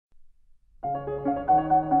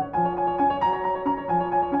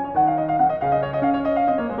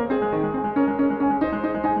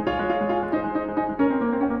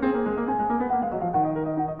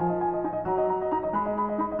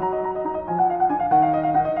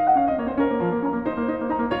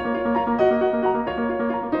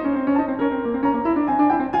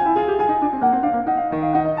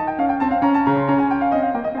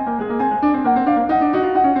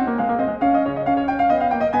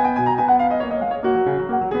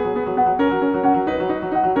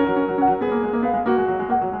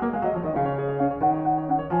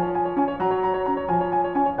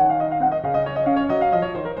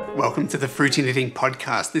to the Fruity Knitting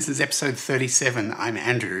Podcast. This is episode 37. I'm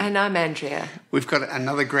Andrew. And I'm Andrea. We've got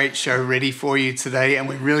another great show ready for you today, and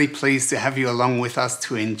we're really pleased to have you along with us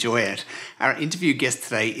to enjoy it. Our interview guest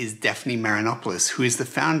today is Daphne Marinopoulos, who is the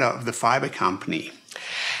founder of the Fibre Company.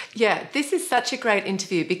 Yeah, this is such a great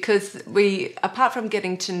interview because we, apart from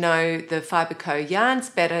getting to know the Fibre Co yarns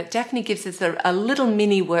better, Daphne gives us a little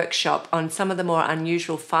mini workshop on some of the more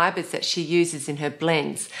unusual fibres that she uses in her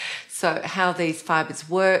blends. So how these fibres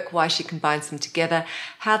work, why she combines them together,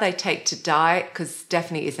 how they take to dye, because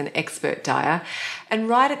Daphne is an expert dyer. And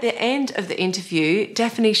right at the end of the interview,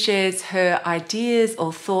 Daphne shares her ideas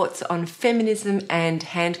or thoughts on feminism and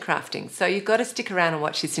handcrafting. So you've got to stick around and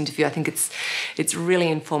watch this interview. I think it's really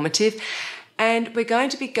informative. And we're going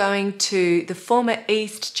to be going to the former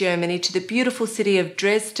East Germany, to the beautiful city of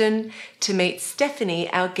Dresden, to meet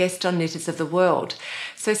Stephanie, our guest on Knitters of the World.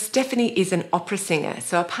 So Stephanie is an opera singer.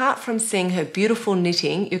 So apart from seeing her beautiful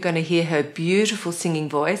knitting, you're going to hear her beautiful singing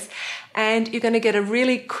voice, and you're going to get a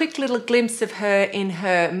really quick little glimpse of her in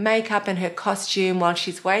her makeup and her costume while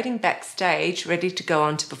she's waiting backstage, ready to go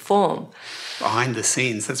on to perform. Behind the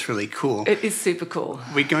scenes, that's really cool. It is super cool.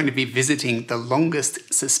 We're going to be visiting the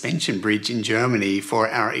longest suspension bridge in Germany for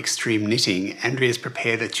our extreme knitting. Andrea's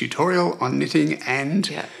prepared a tutorial on knitting,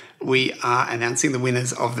 and we are announcing the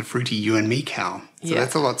winners of the Fruity You and Me Cal. So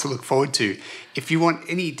that's a lot to look forward to. If you want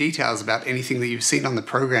any details about anything that you've seen on the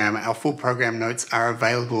program, our full program notes are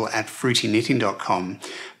available at fruityknitting.com.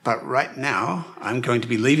 But right now, I'm going to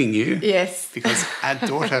be leaving you. Yes. Because our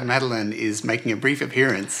daughter Madeline is making a brief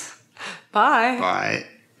appearance. Bye. Bye.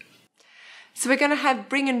 So we're going to have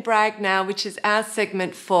Bring and Brag now, which is our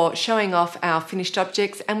segment for showing off our finished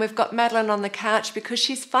objects. And we've got Madeline on the couch because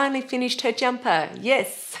she's finally finished her jumper.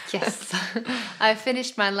 Yes. Yes. I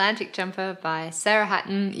finished my Atlantic jumper by Sarah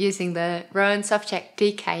Hatton using the Rowan Softcheck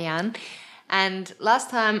DK yarn. And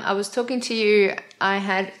last time I was talking to you, I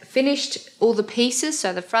had finished all the pieces,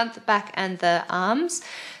 so the front, the back, and the arms,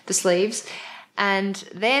 the sleeves. And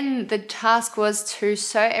then the task was to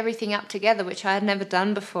sew everything up together, which I had never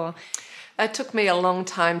done before. It took me a long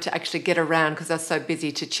time to actually get around because I was so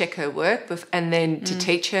busy to check her work and then to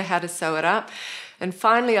teach her how to sew it up. And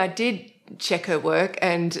finally I did check her work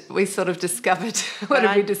and we sort of discovered, what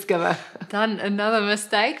did we discover? Done another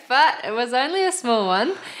mistake, but it was only a small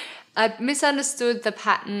one. I'd misunderstood the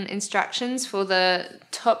pattern instructions for the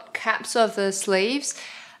top caps of the sleeves.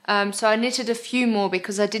 So I knitted a few more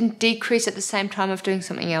because I didn't decrease at the same time of doing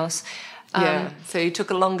something else. So you took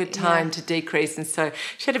a longer time to decrease, and so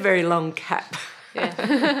she had a very long cap.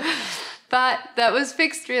 Yeah. But that was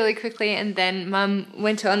fixed really quickly, and then Mum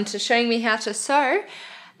went on to showing me how to sew,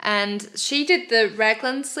 and she did the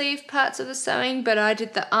raglan sleeve parts of the sewing, but I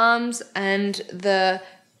did the arms and the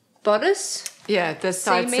bodice. Yeah, the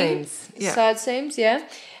side seams. Yeah. Side seams, yeah.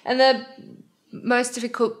 And the most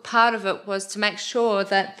difficult part of it was to make sure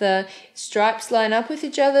that the stripes line up with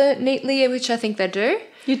each other neatly, which I think they do.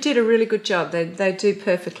 You did a really good job. They do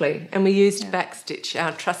perfectly. And we used Backstitch,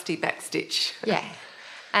 our trusty Backstitch. Yeah.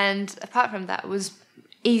 And apart from that, it was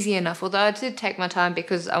easy enough, although I did take my time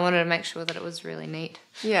because I wanted to make sure that it was really neat.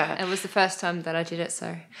 Yeah. It was the first time that I did it,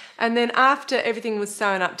 so. And then after everything was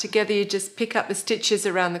sewn up together, you just pick up the stitches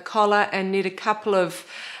around the collar and knit a couple of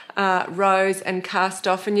rows and cast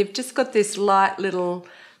off, and you've just got this light little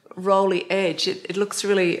rolly edge. It looks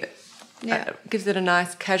really, gives it a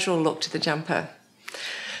nice casual look to the jumper.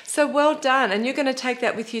 So well done. And you're going to take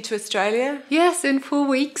that with you to Australia? Yes, in 4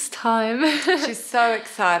 weeks' time. She's so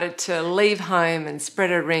excited to leave home and spread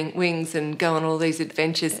her wings and go on all these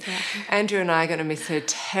adventures. Yeah. Andrew and I are going to miss her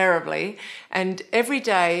terribly. And every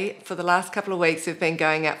day for the last couple of weeks we've been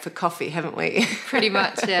going out for coffee, haven't we? Pretty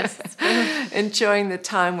much, yes. Enjoying the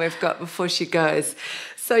time we've got before she goes.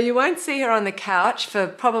 So you won't see her on the couch for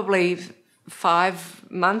probably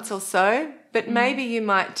 5 months or so. But maybe you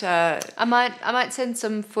might... I might send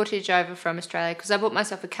some footage over from Australia because I bought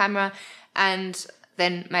myself a camera, and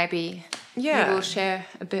then maybe we'll share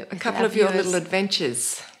a bit with a couple of your little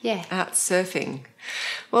adventures out surfing.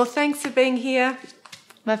 Well, thanks for being here.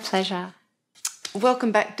 My pleasure.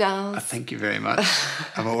 Welcome back, Darls. Thank you very much.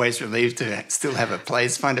 I'm always relieved to still have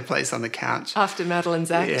find a place on the couch. After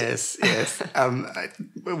Madeline's act. Yes.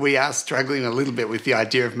 We are struggling a little bit with the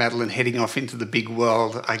idea of Madeline heading off into the big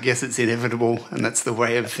world. I guess it's inevitable, and that's the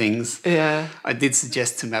way of things. Yeah. I did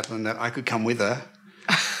suggest to Madeline that I could come with her,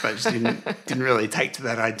 but she didn't really take to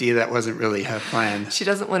that idea. That wasn't really her plan. She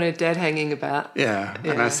doesn't want her dad hanging about. Yeah.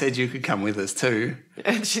 And I said you could come with us too.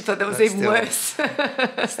 And she thought that was even worse.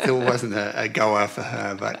 Still wasn't a goer for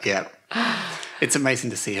her, but yeah. It's amazing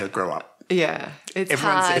to see her grow up. Yeah, it's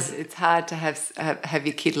Everyone hard. says- It's hard to have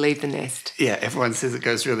your kid leave the nest. Yeah, everyone says it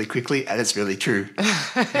goes really quickly, and it's really true.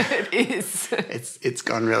 It is. It's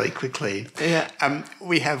gone really quickly. Yeah.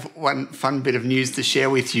 We have one fun bit of news to share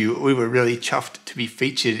with you. We were really chuffed to be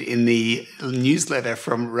featured in the newsletter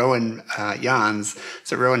from Rowan Yarns.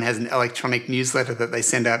 So Rowan has an electronic newsletter that they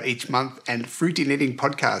send out each month, and Fruity Knitting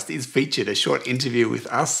Podcast is featured, a short interview with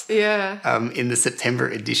us in the September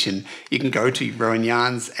edition. You can go to Rowan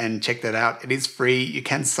Yarns and check that out. It is free. You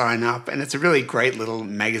can sign up, and it's a really great little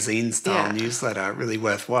magazine-style newsletter, really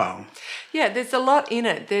worthwhile. Yeah, there's a lot in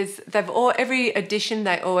it. Every edition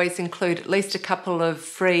they always include at least a couple of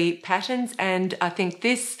free patterns, and I think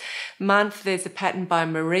this month there's a pattern by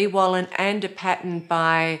Marie Wallen and a pattern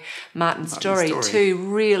by Martin Story, two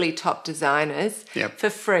really top designers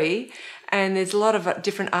for free. And there's a lot of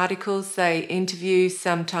different articles. They interview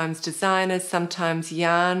sometimes designers, sometimes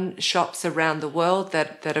yarn shops around the world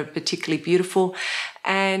that are particularly beautiful.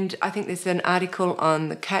 And I think there's an article on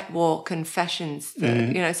the catwalk and fashions.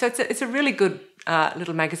 So it's a really good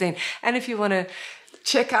little magazine. And if you want to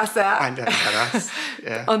check us out, Find out about us.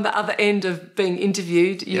 Yeah. On the other end of being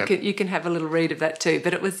interviewed, you can have a little read of that too.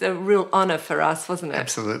 But it was a real honour for us, wasn't it?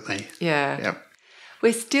 Absolutely. Yeah. Yep.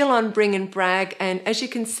 We're still on Bring and Brag, and as you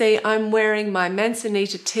can see, I'm wearing my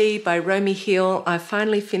Manzanita tee by Romy Hill. I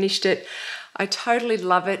finally finished it. I totally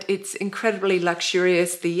love it. It's incredibly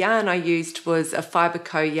luxurious. The yarn I used was a Fibre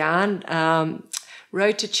Co yarn,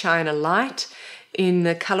 Road to China Light, in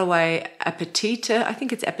the colourway Appetita. I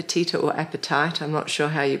think it's Appetita or Appetite. I'm not sure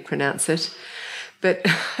how you pronounce it. But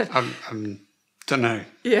don't know.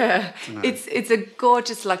 Yeah, it's a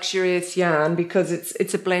gorgeous, luxurious yarn because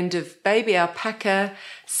it's a blend of baby alpaca,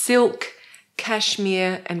 silk,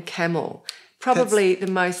 cashmere, and camel. Probably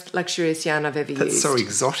the most luxurious yarn I've ever used. That's so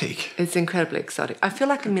exotic. It's incredibly exotic. I feel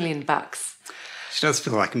like $1 million. She does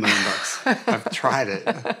feel like $1 million. I've tried it.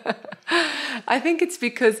 I think it's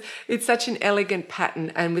because it's such an elegant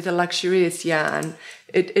pattern, and with a luxurious yarn,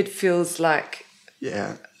 it feels like...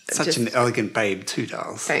 Yeah, such an elegant babe too,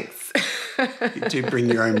 dolls. Thanks. You do bring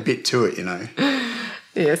your own bit to it, you know.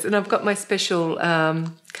 Yes, and I've got my special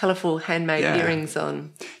colourful handmade earrings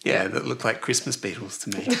on. Yeah, that look like Christmas beetles to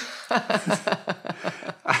me.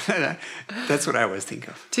 I don't know. That's what I always think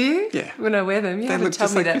of. Do you? Yeah. When I wear them. You they haven't look told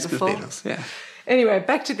just me like that Christmas before. beetles. Yeah. Anyway,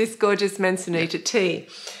 back to this gorgeous Manzanita tee.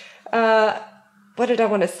 What did I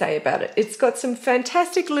want to say about it? It's got some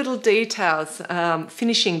fantastic little details,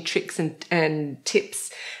 finishing tricks and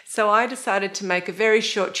tips. So I decided to make a very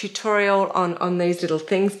short tutorial on these little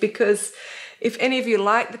things because if any of you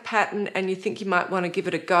like the pattern and you think you might want to give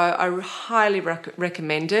it a go, I highly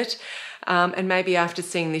recommend it. And maybe after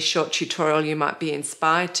seeing this short tutorial, you might be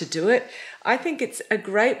inspired to do it. I think it's a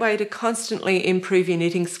great way to constantly improve your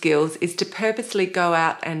knitting skills is to purposely go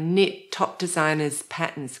out and knit top designers'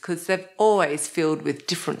 patterns because they're always filled with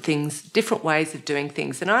different things, different ways of doing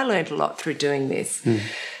things. And I learned a lot through doing this.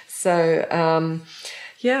 So,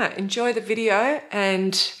 enjoy the video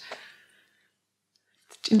and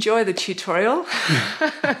enjoy the tutorial.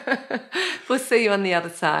 We'll see you on the other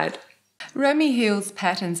side. Romy Hill's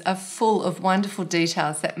patterns are full of wonderful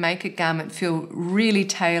details that make a garment feel really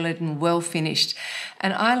tailored and well finished.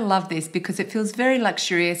 And I love this because it feels very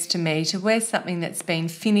luxurious to me to wear something that's been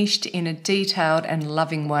finished in a detailed and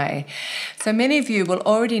loving way. So many of you will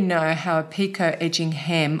already know how a picot edging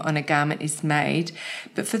hem on a garment is made,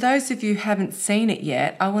 but for those of you who haven't seen it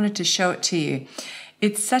yet, I wanted to show it to you.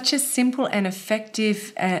 It's such a simple and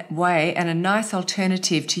effective way and a nice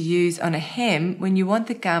alternative to use on a hem when you want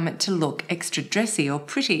the garment to look extra dressy or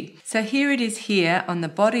pretty. So here it is here on the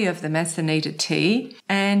body of the Manzanita tee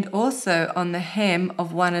and also on the hem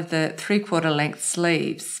of one of the 3/4 length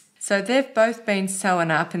sleeves. So they've both been sewn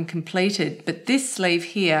up and completed, but this sleeve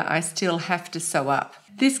here I still have to sew up.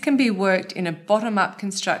 This can be worked in a bottom-up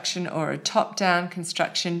construction or a top-down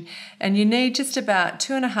construction, and you need just about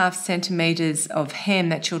 2.5 centimetres of hem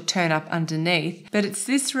that you'll turn up underneath. But it's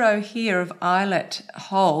this row here of eyelet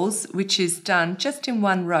holes which is done just in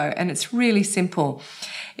one row, and it's really simple.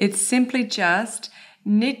 It's simply just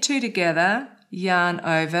knit 2 together, yarn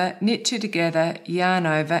over, knit 2 together, yarn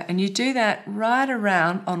over, and you do that right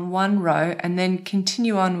around on one row and then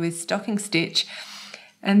continue on with stocking stitch,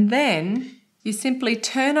 and then you simply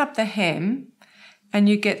turn up the hem and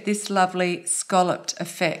you get this lovely scalloped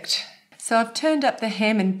effect. So I've turned up the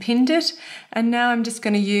hem and pinned it, and now I'm just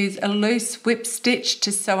going to use a loose whip stitch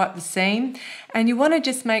to sew up the seam. And you want to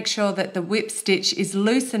just make sure that the whip stitch is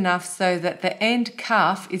loose enough so that the end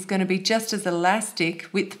cuff is going to be just as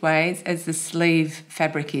elastic widthways as the sleeve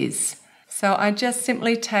fabric is. So I just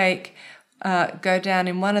simply take go down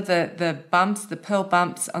in one of the bumps, the pearl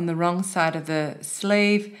bumps on the wrong side of the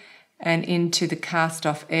sleeve and into the cast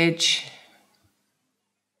off edge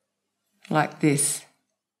like this.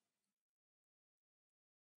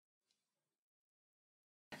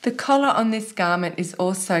 The collar on this garment is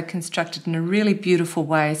also constructed in a really beautiful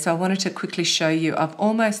way, so I wanted to quickly show you. I've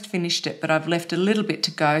almost finished it, but I've left a little bit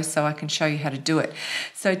to go so I can show you how to do it.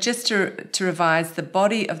 So just to revise, the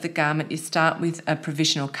body of the garment, you start with a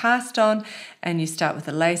provisional cast on, and you start with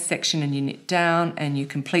a lace section and you knit down and you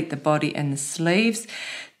complete the body and the sleeves.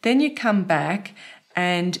 Then you come back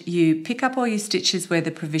and you pick up all your stitches where the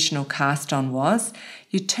provisional cast on was.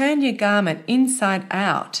 You turn your garment inside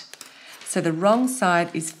out, so the wrong side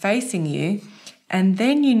is facing you, and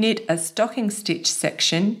then you knit a stocking stitch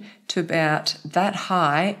section to about that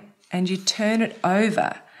high and you turn it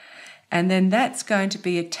over, and then that's going to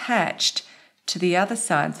be attached to the other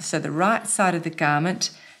side, so the right side of the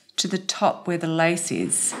garment to the top where the lace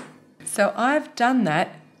is. So I've done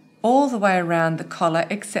that all the way around the collar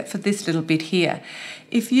except for this little bit here.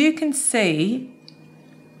 If you can see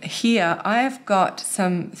here, I have got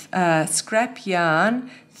some scrap yarn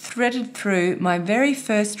threaded through my very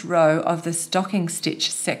first row of the stocking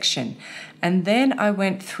stitch section, and then I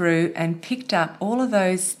went through and picked up all of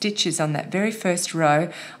those stitches on that very first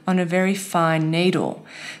row on a very fine needle.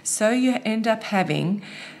 So you end up having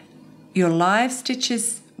your live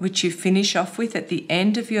stitches, which you finish off with at the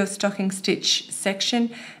end of your stocking stitch section,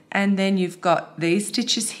 and then you've got these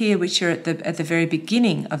stitches here which are at the very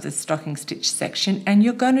beginning of the stocking stitch section, and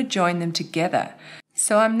you're going to join them together.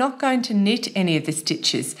 So I'm not going to knit any of the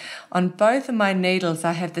stitches. On both of my needles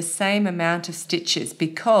I have the same amount of stitches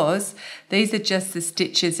because these are just the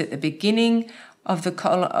stitches at the beginning of the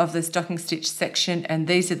collar of the stocking stitch section, and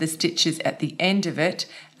these are the stitches at the end of it,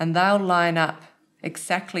 and they'll line up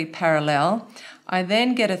exactly parallel. I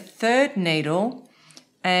then get a third needle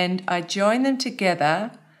and I join them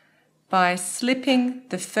together by slipping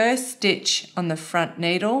the first stitch on the front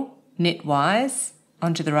needle knitwise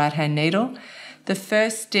onto the right hand needle, the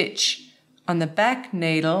first stitch on the back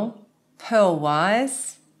needle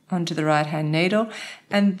purlwise onto the right hand needle,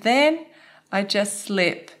 and then I just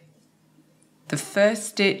slip the first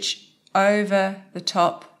stitch over the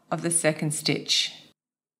top of the second stitch.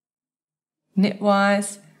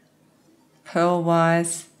 Knitwise,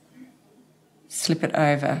 purlwise, slip it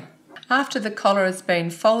over. After the collar has been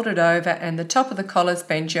folded over and the top of the collar has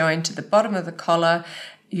been joined to the bottom of the collar,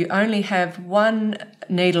 you only have one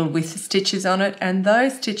needle with stitches on it, and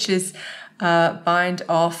those stitches bind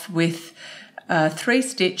off with a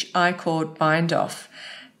 3-stitch I-cord bind off.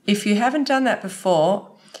 If you haven't done that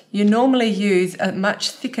before, you normally use a much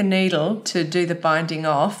thicker needle to do the binding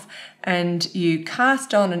off, and you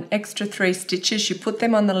cast on an extra 3 stitches. You put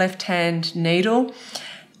them on the left hand needle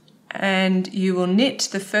and you will knit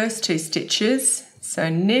the first 2 stitches. So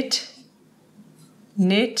knit,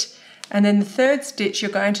 knit, and then the third stitch you're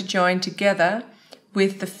going to join together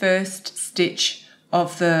with the first stitch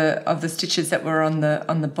of the stitches that were on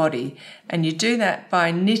the body, and you do that by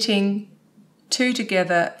knitting 2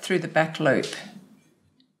 together through the back loop.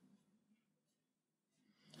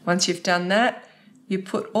 Once you've done that, you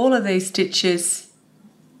put all of these stitches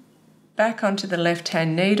back onto the left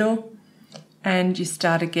hand needle and you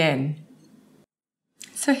start again.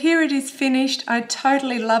 So here it is finished. I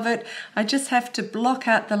totally love it. I just have to block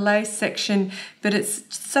out the lace section, but it's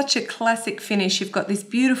such a classic finish. You've got this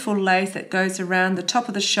beautiful lace that goes around the top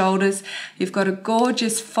of the shoulders. You've got a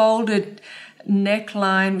gorgeous folded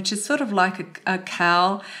neckline, which is sort of like a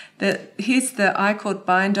cowl. Here's the I-cord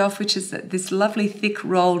bind off, which is this lovely thick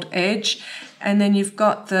rolled edge. And then you've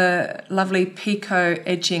got the lovely picot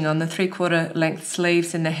edging on the 3/4 length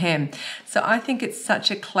sleeves and the hem. So I think it's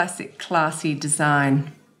such a classic, classy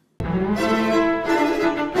design.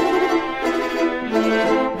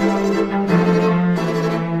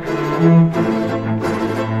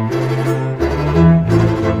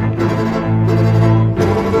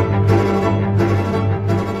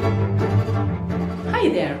 Hi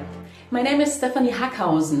there, my name is Stephanie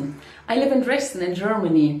Hackhausen. I live in Dresden in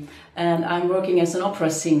Germany and I'm working as an opera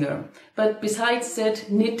singer. But besides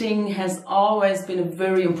that, knitting has always been a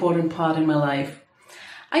very important part in my life.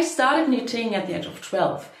 I started knitting at the age of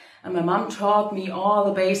 12 and my mom taught me all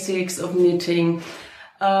the basics of knitting.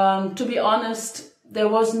 To be honest, there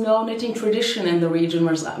was no knitting tradition in the region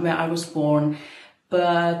where I was born,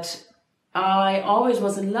 but I always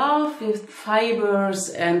was in love with fibers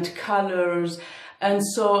and colors, and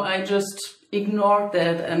so I just ignored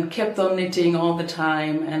that and kept on knitting all the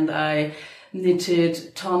time, and I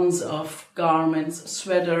knitted tons of garments,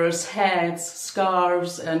 sweaters, hats,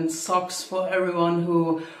 scarves and socks for everyone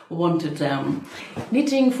who wanted them.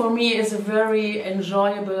 Knitting for me is a very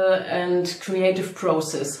enjoyable and creative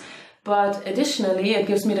process, but additionally it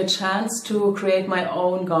gives me the chance to create my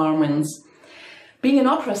own garments. Being an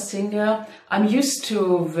opera singer, I'm used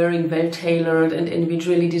to wearing well-tailored and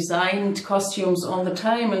individually designed costumes all the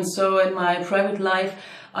time, and so in my private life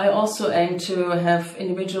I also aim to have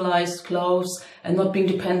individualized clothes and not being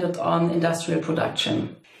dependent on industrial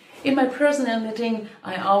production. In my personal knitting,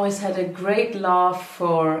 I always had a great love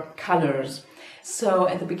for colors. So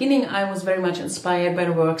at the beginning, I was very much inspired by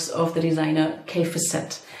the works of the designer K.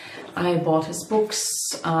 Facette. I bought his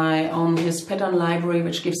books, I own his pattern library,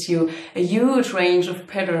 which gives you a huge range of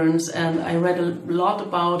patterns, and I read a lot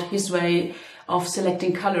about his way of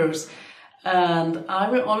selecting colors. And I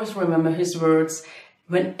will always remember his words: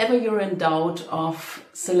 whenever you're in doubt of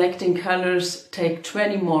selecting colors, take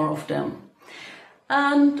 20 more of them.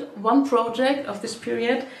 And one project of this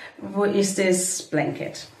period is this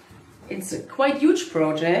blanket. It's a quite huge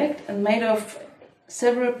project and made of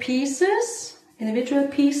several pieces, individual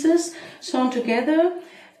pieces sewn together.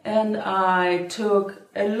 And I took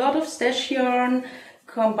a lot of stash yarn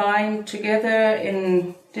combined together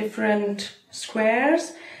in different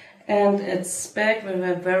squares, and it's backed with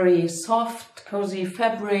a very soft, cozy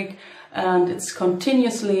fabric, and it's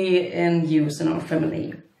continuously in use in our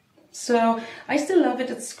family. So I still love it.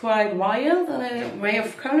 It's quite wild and a way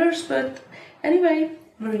of colors, but anyway,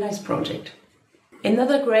 very nice project.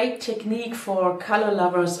 Another great technique for color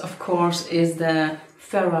lovers, of course, is the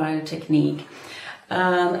ferrule technique.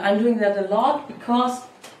 And I'm doing that a lot because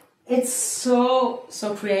it's so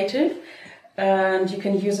creative, and you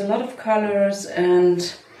can use a lot of colors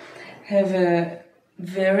and have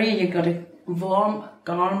you got a warm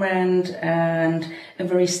garment and a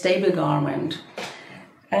very stable garment.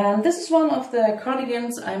 And this is one of the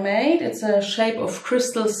cardigans I made. It's a shape of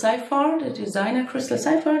crystal sapphire, the designer crystal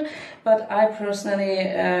sapphire, but I personally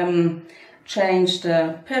changed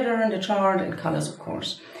the pattern, the chart and colors, of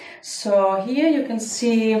course. So here you can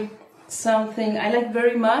see something I like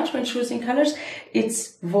very much when choosing colors.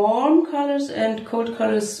 It's warm colors and cold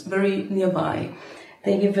colors very nearby.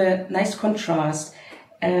 They give a nice contrast.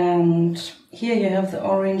 And here you have the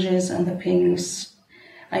oranges and the pinks.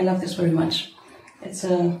 I love this very much. It's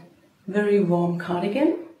a very warm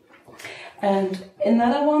cardigan. And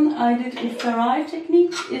another one I did in ferrule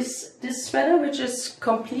technique is this sweater, which is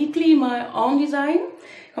completely my own design,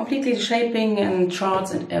 completely shaping and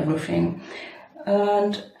charts and everything.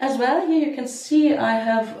 And as well, here you can see I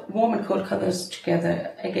have warm and cold colors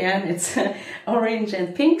together. Again, it's orange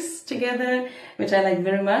and pinks together, which I like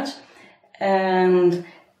very much. And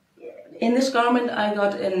in this garment I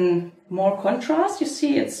got in more contrast. You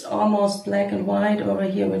see it's almost black and white over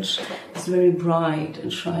here, which is very bright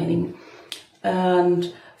and shining.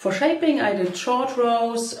 And for shaping I did short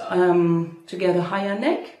rows, together higher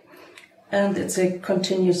neck, and it's a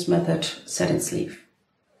continuous method satin sleeve.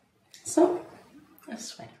 So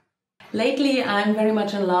that's right. Lately I'm very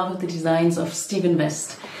much in love with the designs of Stephen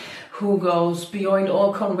West, who goes beyond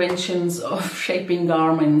all conventions of shaping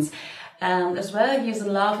garments. And as well, he's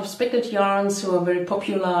in love with speckled yarns, who are very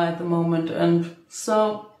popular at the moment, and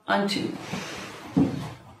so I'm too.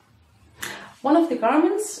 One of the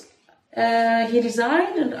garments he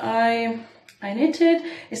designed and I knitted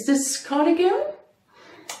is this cardigan.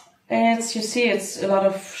 As you see, it's a lot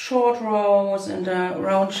of short rows and a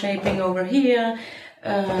round shaping over here,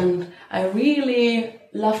 and I really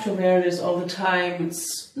love to wear this all the time.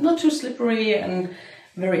 It's not too slippery and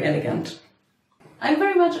very elegant. I'm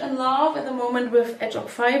very much in love at the moment with edge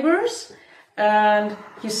fibers, and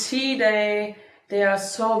you see they are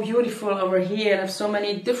so beautiful over here and have so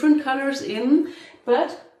many different colors in,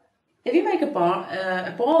 but if you make a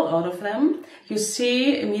ball out of them, you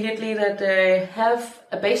see immediately that they have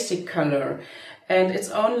a basic color, and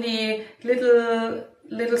it's only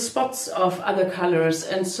little spots of other colors,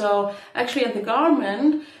 and so actually in the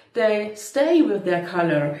garment they stay with their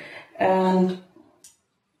color. And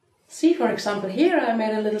see, for example, here I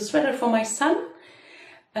made a little sweater for my son,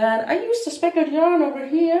 and I used a speckled yarn over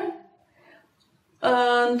here,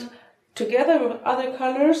 and together with other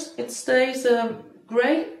colors it stays a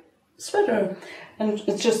grey sweater. And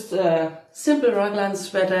it's just a simple raglan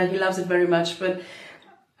sweater. He loves it very much, but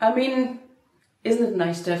I mean, isn't it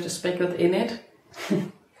nice to have the speckled in it?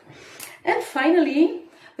 And finally,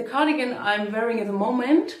 the cardigan I'm wearing at the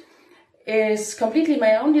moment is completely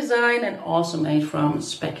my own design and also made from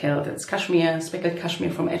speckled. It's cashmere, speckled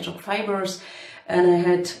cashmere from Edge Fibers, and I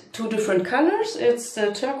had two different colors. It's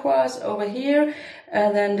the turquoise over here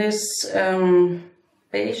and then this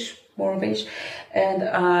beige, more beige, and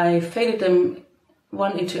I faded them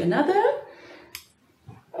one into another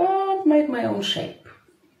and made my own shape.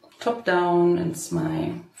 Top down, and it's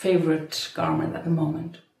my favorite garment at the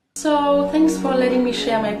moment. So thanks for letting me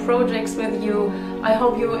share my projects with you. I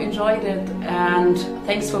hope you enjoyed it, and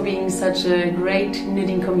thanks for being such a great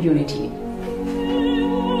knitting community.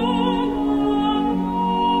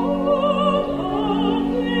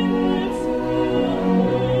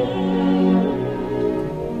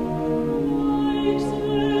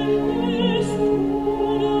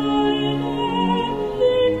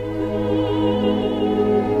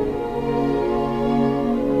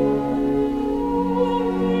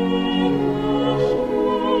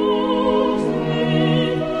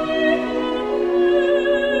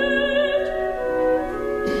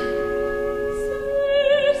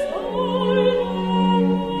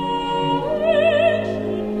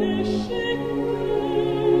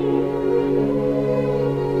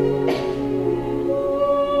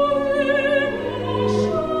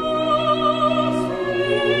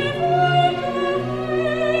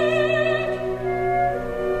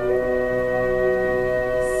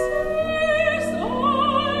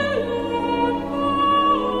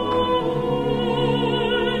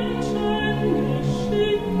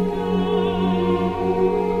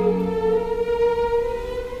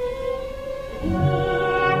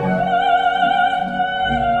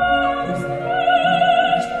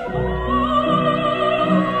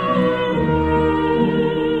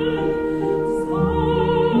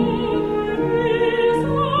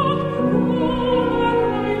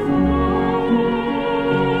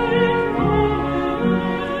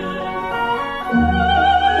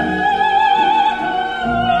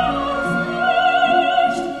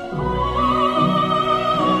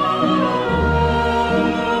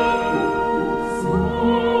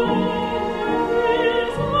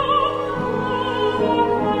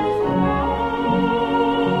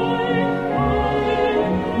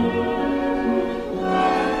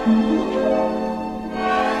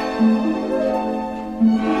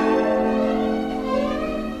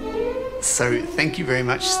 So thank you very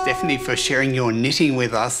much, Stephanie, for sharing your knitting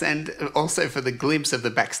with us, and also for the glimpse of the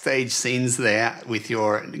backstage scenes there with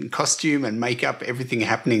your costume and makeup, everything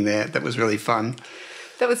happening there. That was really fun.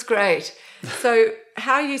 That was great. So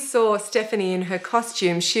how you saw Stephanie in her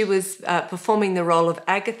costume, she was performing the role of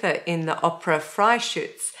Agatha in the opera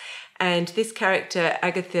Freischütz. And this character,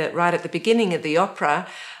 Agatha, right at the beginning of the opera,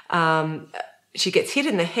 she gets hit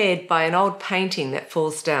in the head by an old painting that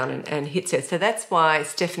falls down and hits her. So that's why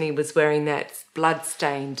Stephanie was wearing that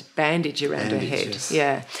blood-stained bandage around her head.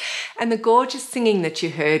 Yeah. And the gorgeous singing that you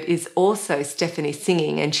heard is also Stephanie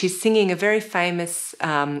singing, and she's singing a very famous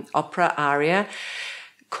opera aria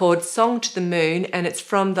called Song to the Moon, and it's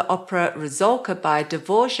from the opera Rusalka by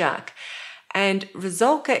Dvorak. And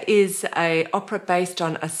Rusalka is an opera based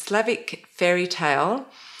on a Slavic fairy tale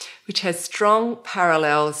which has strong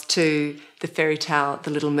parallels to the fairy tale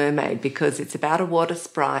The Little Mermaid, because it's about a water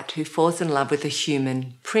sprite who falls in love with a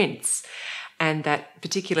human prince. And that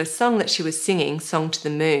particular song that she was singing, Song to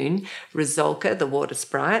the Moon, Rusalka, the water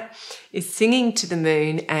sprite, is singing to the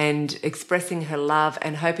moon and expressing her love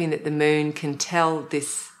and hoping that the moon can tell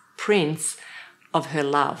this prince of her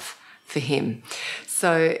love for him.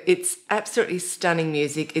 So it's absolutely stunning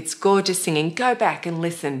music. It's gorgeous singing. Go back and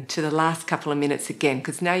listen to the last couple of minutes again,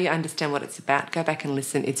 because now you understand what it's about. Go back and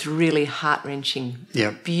listen. It's really heart-wrenching,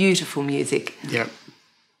 beautiful music. Yep.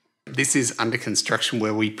 This is Under Construction,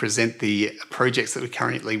 where we present the projects that we're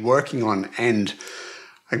currently working on. And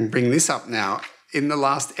I can bring this up now. In the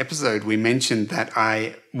last episode, we mentioned that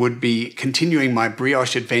I would be continuing my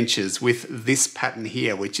brioche adventures with this pattern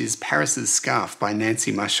here, which is Paris's Scarf by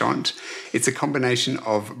Nancy Marchant. It's a combination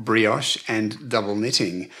of brioche and double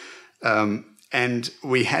knitting. And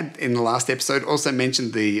we had in the last episode also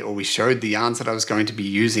mentioned we showed the yarns that I was going to be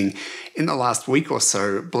using. In the last week or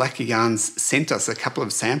so, Black Yarns sent us a couple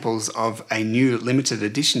of samples of a new limited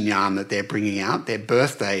edition yarn that they're bringing out, their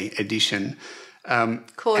birthday edition.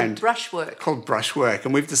 Called Brushwork.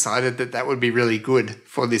 And we've decided that that would be really good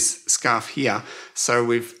for this scarf here. So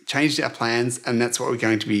we've changed our plans, and that's what we're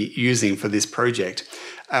going to be using for this project.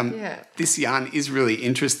 This yarn is really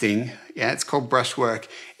interesting. Yeah, it's called Brushwork.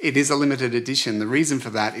 It is a limited edition. The reason for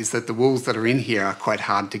that is that the wools that are in here are quite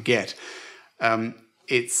hard to get.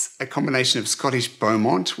 It's a combination of Scottish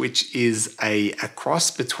Beaumont, which is a cross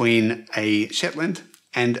between a Shetland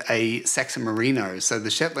and a Saxon Merino. So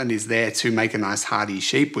the Shetland is there to make a nice hardy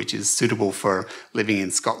sheep, which is suitable for living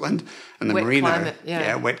in Scotland. And the wet Merino,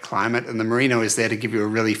 climate, wet climate. And the Merino is there to give you a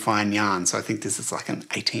really fine yarn. So I think this is like an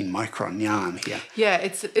 18 micron yarn here. Yeah,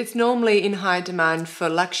 it's normally in high demand for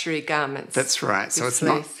luxury garments. That's right. So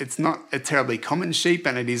it's not a terribly common sheep,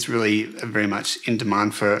 and it is really very much in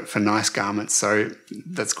demand for nice garments. So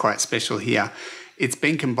that's quite special here. It's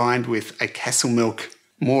been combined with a Castle Milk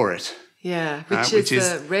Moorit. Yeah, which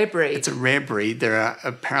is a rare breed. It's a rare breed. There are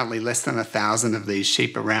apparently less than 1,000 of these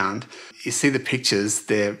sheep around. You see the pictures,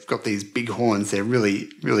 they've got these big horns. They're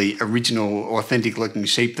really, really original, authentic looking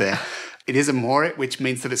sheep there. It is a Moorit, which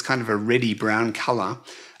means that it's kind of a reddy brown colour.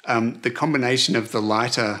 The combination of the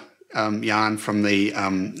lighter yarn from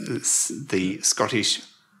the Scottish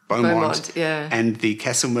Beaumont and the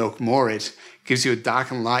Castle Milk Moorit gives you a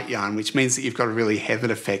dark and light yarn, which means that you've got a really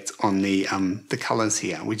heathered effect on the colours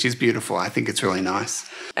here, which is beautiful. I think it's really nice.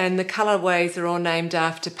 And the colourways are all named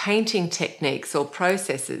after painting techniques or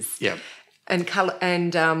processes. Yep. And colour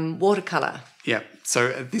and watercolour. Yep.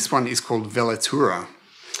 So this one is called Velatura,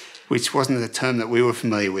 which wasn't a term that we were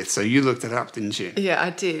familiar with. So you looked it up, didn't you? Yeah,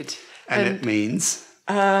 I did. And it means?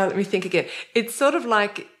 Let me think again. It's sort of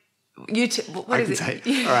like... What is it?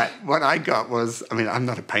 All right. What I got was, I'm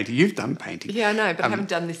not a painter. You've done painting. Yeah, I know, but I haven't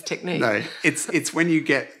done this technique. No, it's when you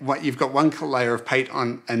get you've got one layer of paint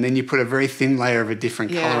on, and then you put a very thin layer of a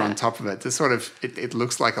different colour on top of it. To sort of, it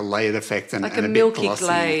looks like a layered effect and like and a bit milky glossy.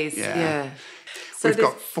 glaze. Yeah. So we've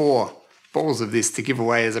got 4 balls of this to give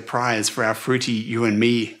away as a prize for our Fruity You and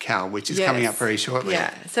Me Cal, which is coming up very shortly.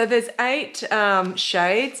 Yeah. So there's 8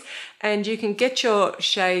 shades, and you can get your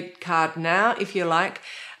shade card now if you like.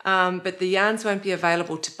 But the yarns won't be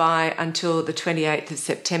available to buy until the 28th of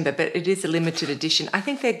September, but it is a limited edition. I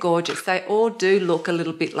think they're gorgeous. They all do look a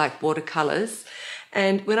little bit like watercolours.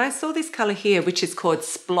 And when I saw this colour here, which is called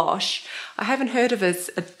Splosh, I haven't heard of a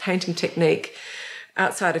painting technique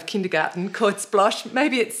outside of kindergarten called Splosh.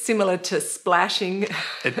 Maybe it's similar to splashing.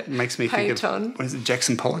 It makes me think of, what is it,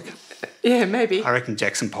 Jackson Pollock? Yeah, maybe. I reckon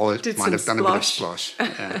Jackson Pollock might have done a bit of splosh.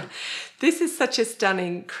 Yeah. This is such a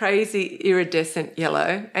stunning, crazy, iridescent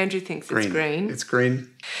yellow. Andrew thinks it's green. It's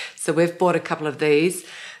green. So we've bought a couple of these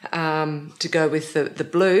to go with the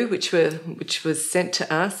blue, which was sent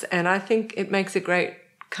to us, and I think it makes a great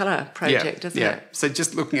colour project, doesn't it? So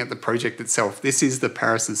just looking at the project itself, this is the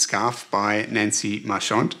Paris' Scarf by Nancy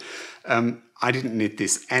Marchand. I didn't knit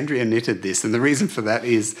this. Andrea knitted this, and the reason for that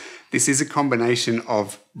is this is a combination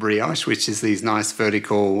of brioche, which is these nice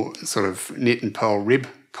vertical sort of knit and purl rib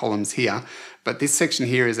columns here, but this section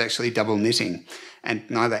here is actually double knitting, and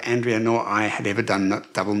neither Andrea nor I had ever done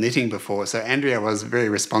double knitting before. So Andrea was very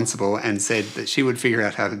responsible and said that she would figure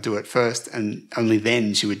out how to do it first, and only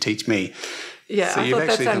then she would teach me. Yeah, so I thought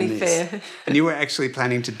that's only fair. And you were actually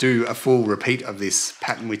planning to do a full repeat of this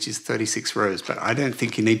pattern, which is 36 rows, but I don't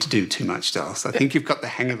think you need to do too much, Dallas. I think you've got the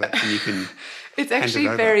hang of it and you can It's actually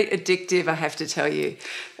very addictive, I have to tell you.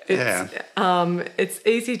 It's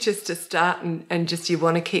easy just to start and just you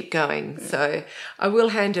want to keep going. Yeah. So I will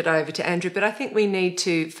hand it over to Andrew, but I think we need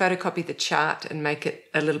to photocopy the chart and make it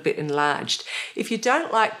a little bit enlarged. If you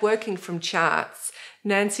don't like working from charts,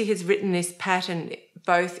 Nancy has written this pattern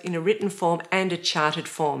both in a written form and a charted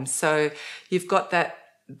form. So you've got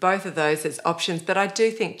both of those as options, but I do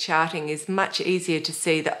think charting is much easier to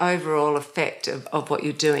see the overall effect of what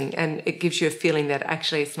you're doing, and it gives you a feeling that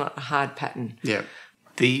actually it's not a hard pattern. Yeah.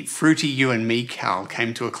 The Fruity You and Me Cal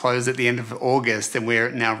came to a close at the end of August, and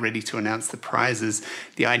we're now ready to announce the prizes.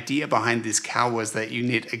 The idea behind this cal was that you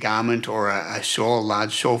knit a garment or a shawl,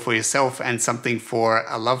 large shawl for yourself, and something for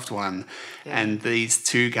a loved one. Yeah. And these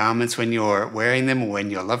 2 garments, when you're wearing them or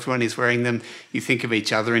when your loved one is wearing them, you think of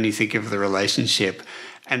each other and you think of the relationship.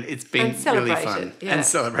 And it's been really fun. And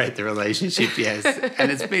celebrate the relationship, yes.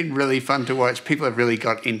 And it's been really fun to watch. People have really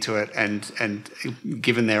got into it and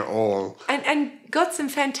given their all. And got some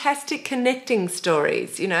fantastic connecting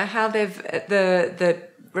stories, you know, how they've, the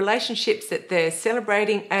relationships that they're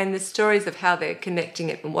celebrating and the stories of how they're connecting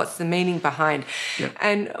it and what's the meaning behind. Yep.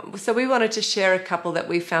 And so we wanted to share a couple that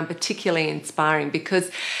we found particularly inspiring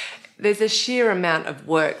because there's a sheer amount of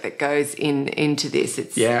work that goes into this.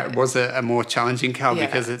 It was a more challenging cal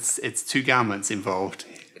because it's 2 garments involved.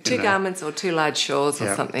 2 garments or 2 large shawls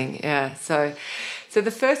or something, So the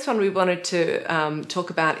first one we wanted to talk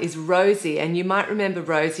about is Rosie, and you might remember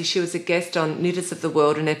Rosie. She was a guest on Knitters of the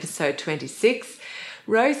World in episode 26.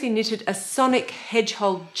 Rosie knitted a sonic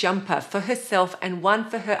hedgehog jumper for herself and one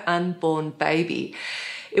for her unborn baby.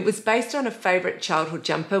 It was based on a favourite childhood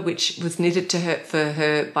jumper, which was knitted for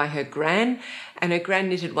her by her gran, and her gran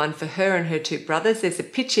knitted one for her and her two brothers. There's a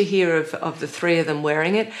picture here of the three of them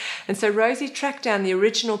wearing it. And so Rosie tracked down the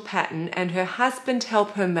original pattern, and her husband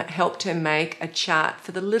helped her make a chart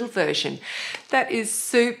for the little version. That is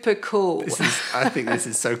super cool. I think this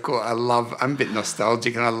is so cool. I'm a bit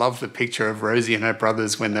nostalgic, and I love the picture of Rosie and her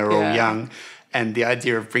brothers when they were all young. And the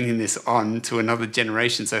idea of bringing this on to another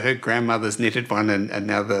generation. So her grandmother's knitted one, and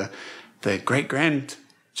now the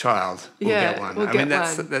great-grandchild will get one.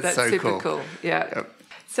 That's so super cool. Yeah. Yep.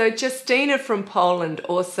 So Justina from Poland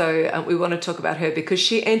also, we want to talk about her because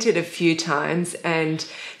she entered a few times, and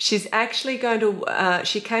she's actually going to,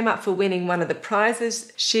 she came up for winning one of the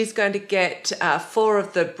prizes. She's going to get 4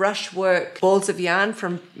 of the brushwork balls of yarn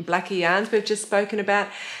from Blackie Yarns we've just spoken about.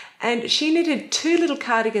 And she knitted 2 little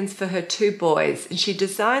cardigans for her 2 boys, and she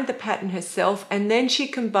designed the pattern herself, and then she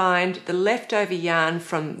combined the leftover yarn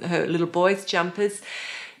from her little boys' jumpers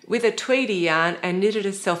with a Tweedy yarn and knitted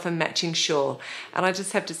herself a matching shawl. And I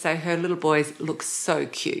just have to say, her little boys look so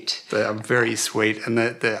cute. They are very sweet, and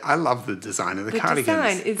I love the design of the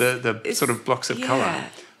cardigans. The sort of blocks of colour.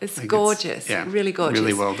 It's gorgeous, really gorgeous.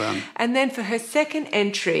 Really well done. And then for her second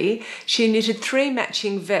entry, she knitted 3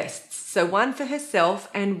 matching vests. So one for herself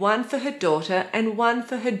and one for her daughter and one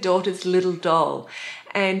for her daughter's little doll.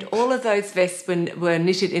 And all of those vests were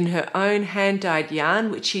knitted in her own hand-dyed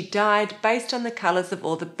yarn, which she dyed based on the colours of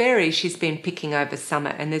all the berries she's been picking over summer.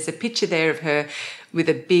 And there's a picture there of her with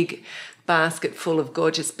a big basket full of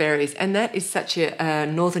gorgeous berries. And that is such a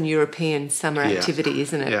Northern European summer activity,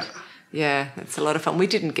 isn't it? Yeah, that's a lot of fun. We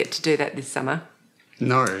didn't get to do that this summer.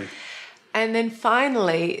 No. And then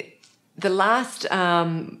finally, the last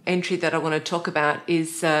entry that I want to talk about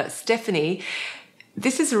is Stephanie.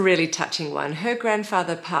 This is a really touching one. Her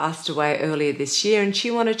grandfather passed away earlier this year, and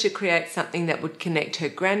she wanted to create something that would connect her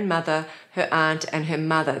grandmother, her aunt, and her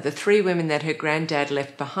mother, the 3 women that her granddad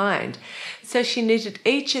left behind. So she knitted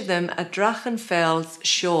each of them a Drachenfels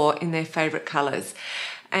shawl in their favourite colours.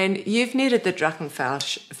 And you've knitted the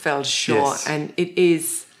Drachenfels shawl, and it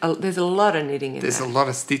is... there's a lot of knitting in there. There's a lot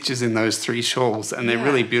of stitches in those 3 shawls, and they're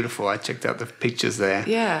really beautiful. I checked out the pictures there.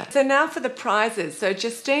 Yeah. So now for the prizes. So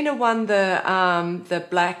Justina won the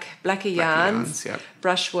Blackie Yarns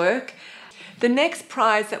brushwork. The next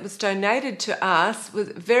prize that was donated to us was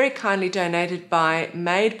very kindly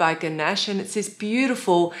made by Ganache, and it's this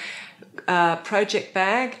beautiful project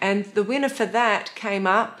bag. And the winner for that came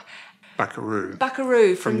up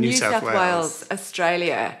Buckaroo from New South Wales,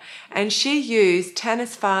 Australia. And she used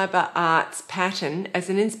Tanis Fibre Art's pattern as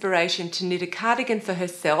an inspiration to knit a cardigan for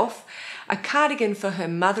herself, a cardigan for her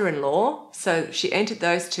mother-in-law. So she entered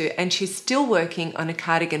those 2, and she's still working on a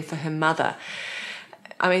cardigan for her mother.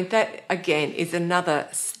 I mean, that, again, is another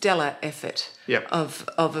stellar effort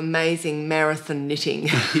of amazing marathon knitting.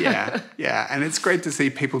 Yeah. And it's great to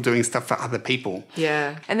see people doing stuff for other people.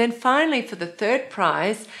 Yeah. And then finally, for the 3rd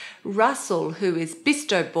prize, Russell, who is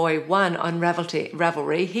Bisto Boy 1 on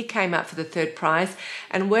Ravelry, he came up for the 3rd prize,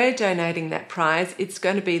 and we're donating that prize. It's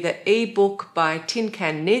going to be the e-book by Tin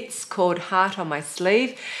Can Knits called Heart on My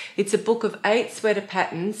Sleeve. It's a book of 8 sweater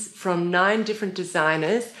patterns from 9 different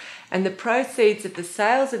designers, and the proceeds of the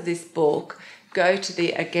sales of this book go to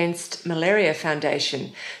the Against Malaria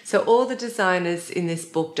Foundation. So all the designers in this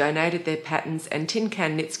book donated their patterns, and Tin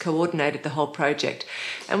Can Knits coordinated the whole project.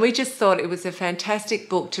 And we just thought it was a fantastic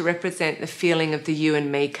book to represent the feeling of the you and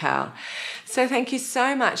me, Carl. So thank you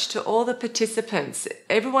so much to all the participants.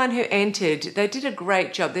 Everyone who entered, they did a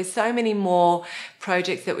great job. There's so many more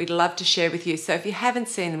projects that we'd love to share with you. So if you haven't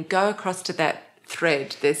seen them, go across to that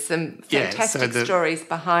thread. There's some fantastic stories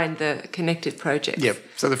behind the connected projects. Yep.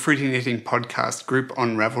 So the Fruity Knitting podcast group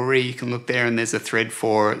on Ravelry, you can look there, and there's a thread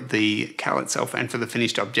for the cowl itself and for the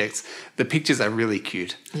finished objects. The pictures are really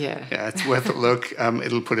cute. Yeah. Yeah, it's worth a look.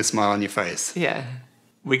 It'll put a smile on your face. Yeah.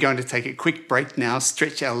 We're going to take a quick break now,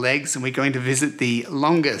 stretch our legs, and we're going to visit the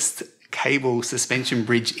longest cable suspension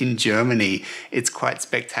bridge in Germany. It's quite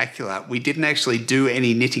spectacular. We didn't actually do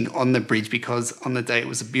any knitting on the bridge because on the day, it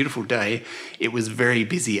was a beautiful day, it was very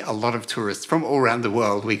busy. A lot of tourists from all around the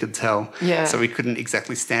world, we could tell. Yeah. So we couldn't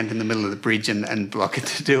exactly stand in the middle of the bridge and block it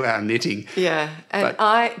to do our knitting. Yeah. And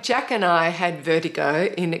Jack and I had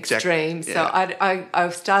vertigo in extreme. So I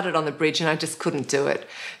started on the bridge and I just couldn't do it.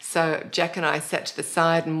 So Jack and I sat to the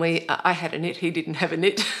side, and I had a knit, he didn't have a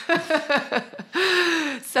knit.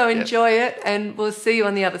 So enjoy it, and we'll see you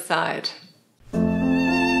on the other side.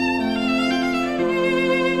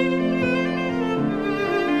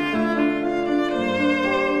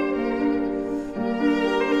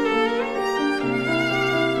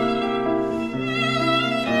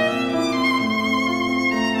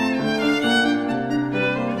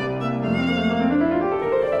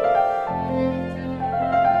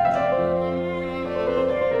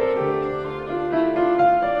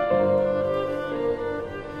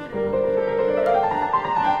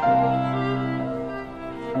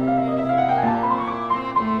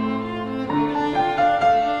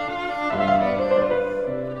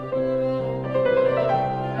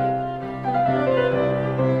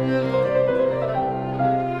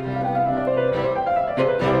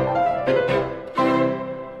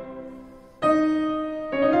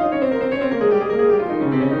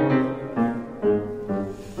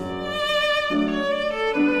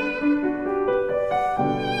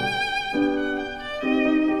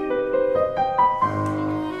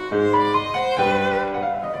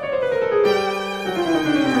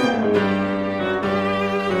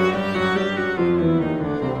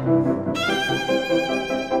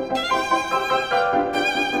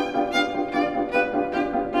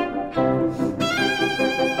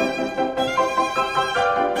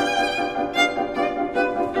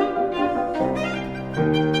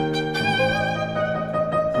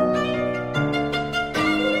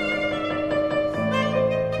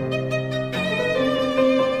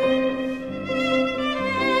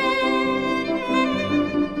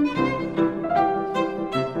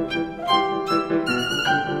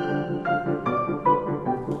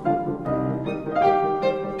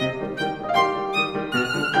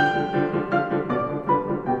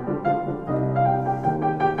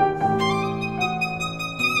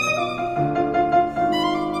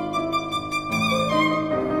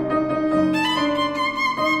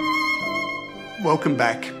 Welcome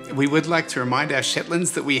back. We would like to remind our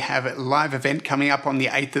Shetlands that we have a live event coming up on the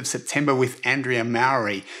 8th of September with Andrea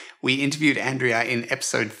Mowry. We interviewed Andrea in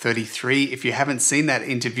episode 33. If you haven't seen that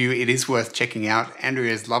interview, it is worth checking out.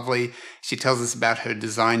 Andrea is lovely. She tells us about her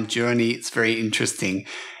design journey. It's very interesting.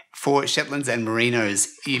 For Shetlands and Merinos,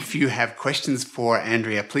 if you have questions for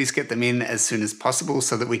Andrea, please get them in as soon as possible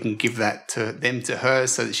so that we can give that to her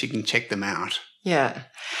so that she can check them out. Yeah.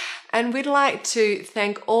 And we'd like to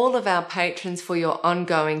thank all of our patrons for your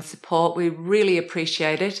ongoing support. We really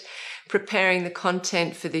appreciate it. Preparing the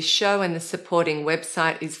content for this show and the supporting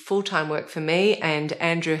website is full-time work for me, and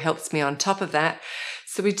Andrew helps me on top of that.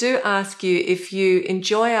 So we do ask you, if you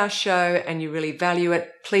enjoy our show and you really value it,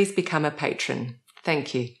 please become a patron.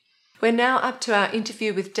 Thank you. We're now up to our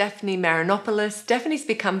interview with Daphne Marinopoulos. Daphne's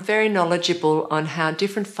become very knowledgeable on how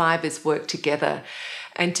different fibres work together.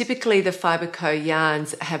 And typically the Fibre Co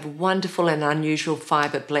yarns have wonderful and unusual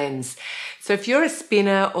fibre blends. So if you're a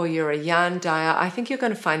spinner or you're a yarn dyer, I think you're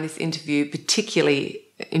going to find this interview particularly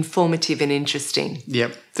informative and interesting.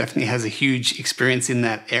 Yep, Daphne has a huge experience in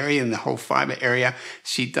that area, in the whole fibre area.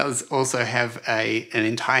 She does also have an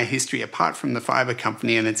entire history apart from the fibre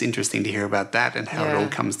company, and it's interesting to hear about that and how it all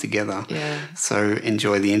comes together. Yeah. So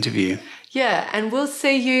enjoy the interview. Yeah, and we'll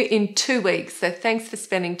see you in 2 weeks. So thanks for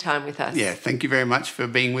spending time with us. Yeah, thank you very much for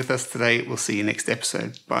being with us today. We'll see you next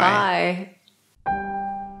episode. Bye. Bye.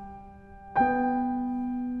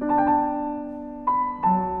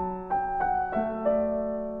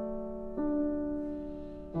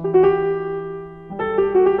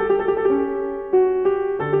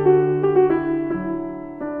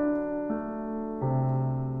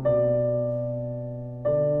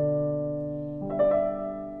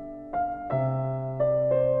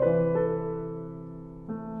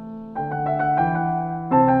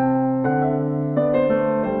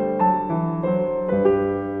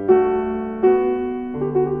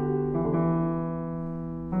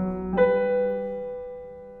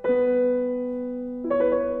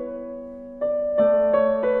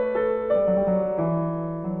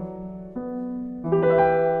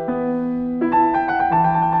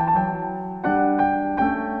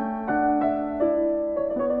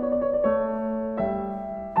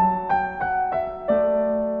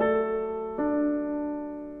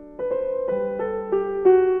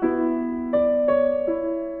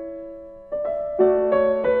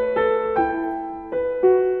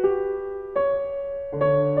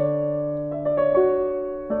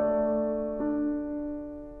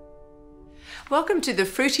 Welcome to the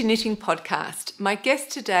Fruity Knitting Podcast. My guest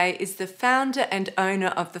today is the founder and owner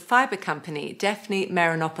of the Fibre Company, Daphne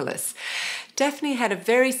Marinopoulos. Daphne had a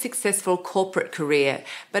very successful corporate career,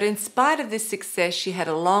 but in spite of this success, she had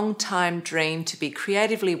a long-time dream to be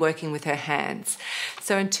creatively working with her hands.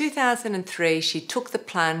 So in 2003, she took the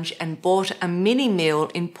plunge and bought a mini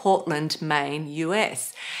mill in Portland, Maine,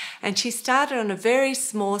 US. And she started on a very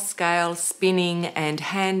small scale spinning and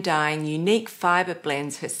hand dyeing unique fibre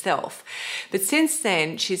blends herself. But since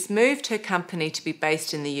then, she's moved her company to be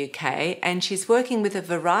based in the UK, and she's working with a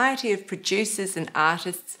variety of producers and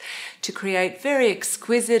artists to create very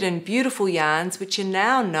exquisite and beautiful yarns which are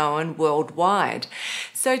now known worldwide.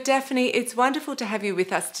 So Daphne, it's wonderful to have you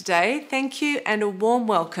with us today. Thank you and a warm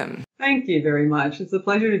welcome. Thank you very much. It's a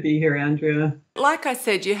pleasure to be here, Andrea. Like I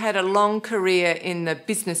said, you had a long career in the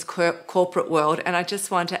business corporate world, and I just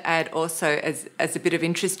want to add also as a bit of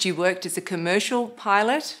interest, you worked as a commercial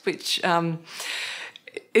pilot, which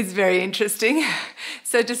is very interesting.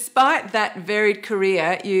 So despite that varied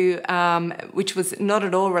career, you which was not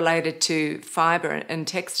at all related to fibre and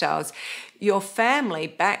textiles, your family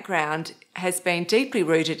background has been deeply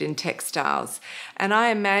rooted in textiles. And I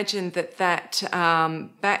imagine that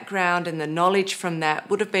background and the knowledge from that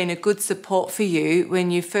would have been a good support for you when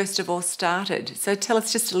you first of all started. So tell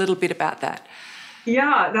us just a little bit about that.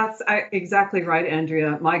 Yeah, that's exactly right,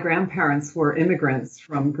 Andrea. My grandparents were immigrants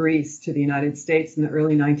from Greece to the United States in the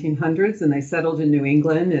early 1900s, and they settled in New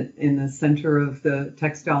England in the center of the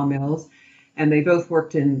textile mills. And they both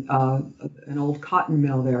worked in an old cotton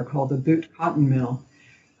mill there called the Boot Cotton Mill.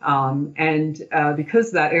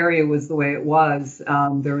 Because that area was the way it was,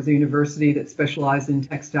 there was a university that specialized in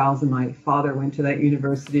textiles, and my father went to that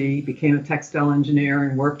university, became a textile engineer,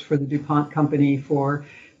 and worked for the DuPont company for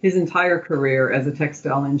his entire career as a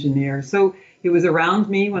textile engineer. So it was around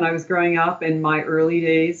me when I was growing up. In my early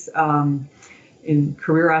days, in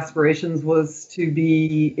career aspirations was to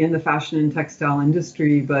be in the fashion and textile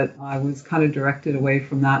industry, but I was kind of directed away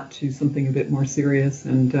from that to something a bit more serious.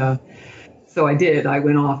 And so I did. I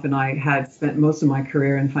went off, and I had spent most of my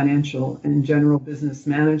career in financial and general business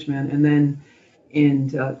management. And then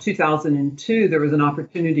in 2002, there was an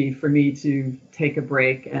opportunity for me to take a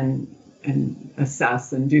break and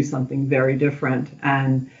assess and do something very different.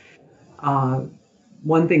 And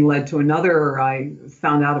one thing led to another. I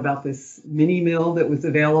found out about this mini mill that was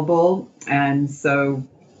available, and so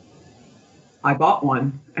I bought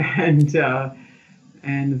one. And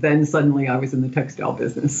then suddenly I was in the textile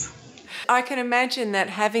business. I can imagine that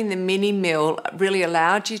having the mini mill really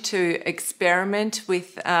allowed you to experiment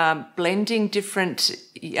with blending different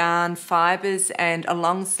yarn fibres, and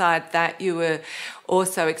alongside that you were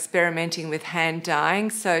also experimenting with hand dyeing.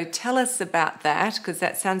 So tell us about that, because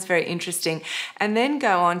that sounds very interesting. And then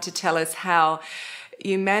go on to tell us how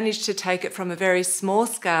you managed to take it from a very small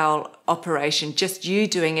scale operation, just you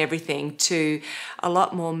doing everything, to a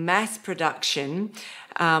lot more mass production,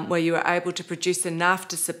 where you were able to produce enough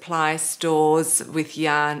to supply stores with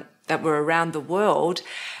yarn that were around the world,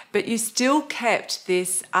 but you still kept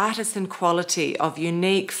this artisan quality of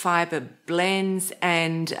unique fibre blends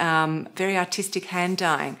and very artistic hand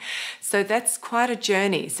dyeing. So that's quite a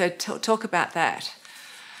journey. So talk about that.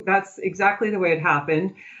 That's exactly the way it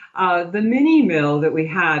happened. The mini mill that we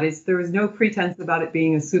had, there was no pretense about it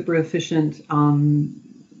being a super efficient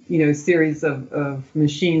series of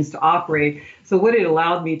machines to operate. So what it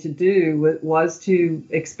allowed me to do was to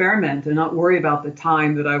experiment and not worry about the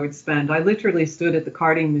time that I would spend. I literally stood at the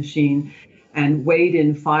carding machine and weighed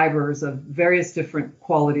in fibers of various different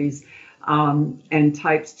qualities and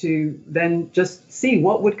types to then just see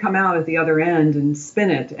what would come out at the other end and spin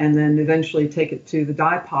it, and then eventually take it to the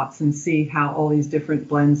dye pots and see how all these different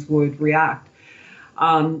blends would react.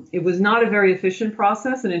 It was not a very efficient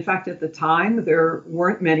process, and in fact at the time there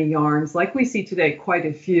weren't many yarns like we see today, quite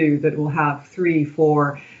a few that will have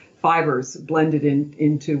 3-4 fibers blended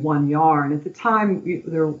into one yarn. At the time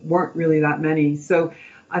there weren't really that many. So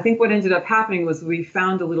I think what ended up happening was we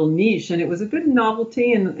found a little niche, and it was a good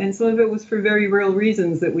novelty, and some of it was for very real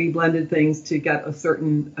reasons that we blended things to get a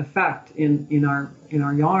certain effect in our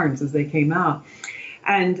yarns as they came out.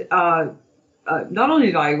 And not only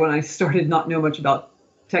did I, when I started, not know much about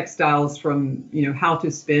textiles from how to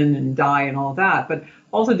spin and dye and all that, but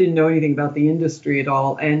also didn't know anything about the industry at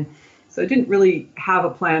all. And so I didn't really have a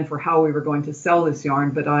plan for how we were going to sell this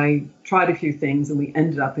yarn, but I tried a few things, and we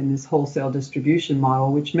ended up in this wholesale distribution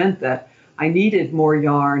model, which meant that I needed more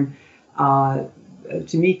yarn to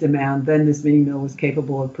meet demand than this mini mill was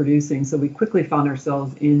capable of producing. So we quickly found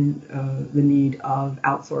ourselves in the need of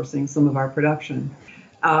outsourcing some of our production.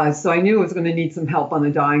 So I knew I was going to need some help on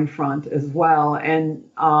the dyeing front as well. And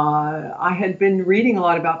I had been reading a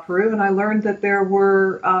lot about Peru, and I learned that there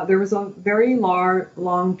was a very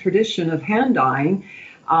long tradition of hand dyeing,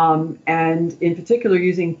 and in particular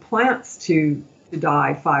using plants to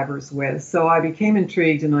dye fibers with. So I became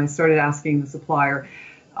intrigued, and I started asking the supplier,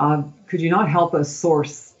 could you not help us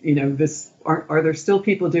source, this? Are there still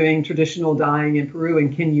people doing traditional dyeing in Peru,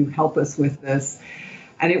 and can you help us with this?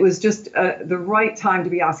 And it was just the right time to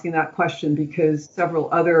be asking that question, because several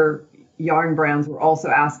other yarn brands were also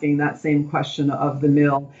asking that same question of the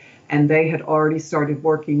mill, and they had already started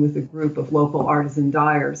working with a group of local artisan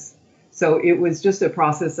dyers. So it was just a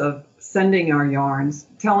process of sending our yarns,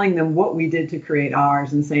 telling them what we did to create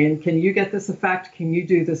ours, and saying, can you get this effect? Can you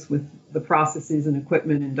do this with the processes and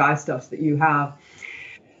equipment and dye stuffs that you have?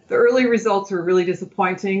 The early results were really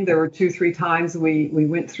disappointing. There were 2-3 times we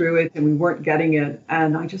went through it and we weren't getting it.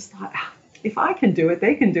 And I just thought, if I can do it,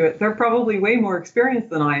 they can do it. They're probably way more experienced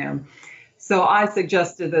than I am. So I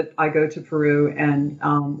suggested that I go to Peru and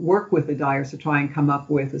work with the dyers to try and come up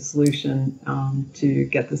with a solution to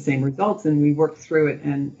get the same results. And we worked through it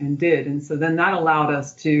and did. And so then that allowed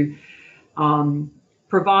us to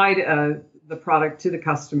provide the product to the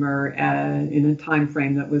customer in a time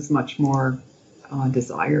frame that was much more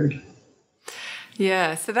desired.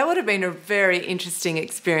 Yeah, so that would have been a very interesting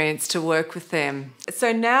experience to work with them.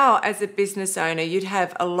 So now as a business owner, you'd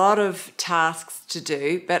have a lot of tasks to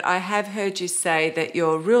do, but I have heard you say that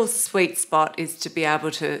your real sweet spot is to be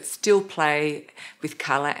able to still play with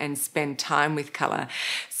colour and spend time with colour.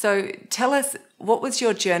 So tell us, what was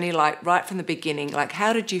your journey like right from the beginning? Like,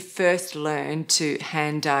 how did you first learn to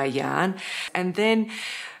hand dye yarn? And then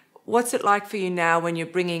what's it like for you now when you're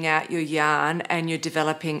bringing out your yarn and you're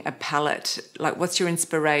developing a palette? Like, what's your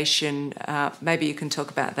inspiration? Maybe you can talk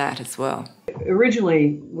about that as well.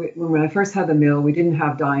 Originally, when I first had the mill, we didn't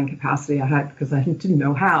have dyeing capacity. Because I didn't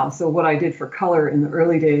know how. So what I did for color in the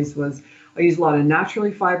early days was I used a lot of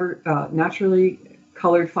naturally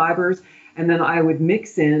colored fibers, and then I would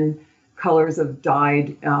mix in colors of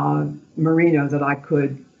dyed merino that I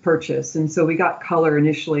could purchase. And so we got color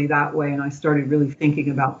initially that way, and I started really thinking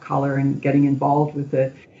about color and getting involved with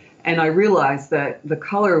it. And I realized that the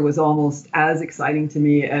color was almost as exciting to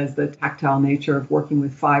me as the tactile nature of working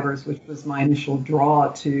with fibers, which was my initial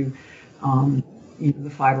draw to the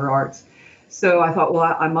fiber arts. So I thought,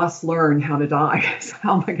 well, I must learn how to dye. So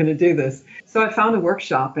how am I going to do this? So I found a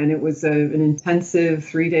workshop, and it was an intensive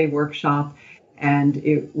 3-day workshop.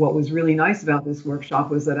 And what was really nice about this workshop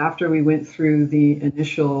was that after we went through the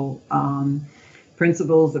initial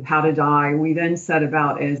principles of how to dye, we then set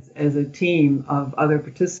about as a team of other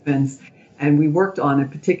participants, and we worked on a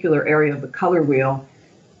particular area of the color wheel.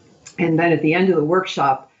 And then at the end of the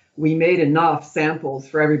workshop, we made enough samples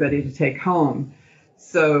for everybody to take home.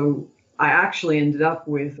 So I actually ended up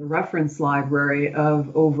with a reference library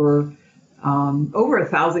of over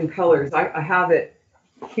 1,000 colors. I have it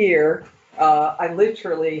here. I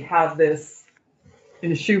literally have this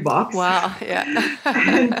in a shoebox. Wow,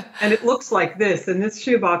 yeah. and it looks like this. And this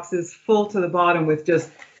shoebox is full to the bottom with just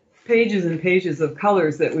pages and pages of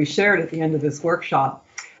colors that we shared at the end of this workshop.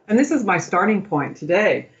 And this is my starting point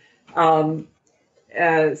today. Some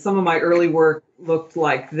of my early work looked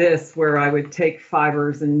like this, where I would take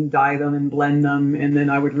fibers and dye them and blend them, and then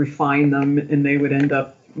I would refine them, and they would end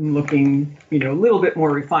up looking, a little bit more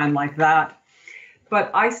refined like that. But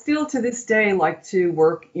I still, to this day, like to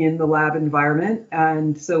work in the lab environment.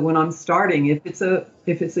 And so when I'm starting, if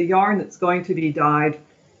it's a yarn that's going to be dyed,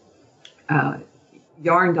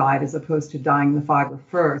 yarn dyed as opposed to dyeing the fiber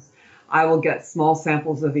first, I will get small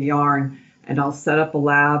samples of the yarn, and I'll set up a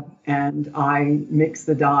lab, and I mix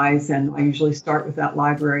the dyes, and I usually start with that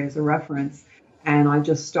library as a reference, and I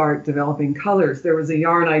just start developing colors. There was a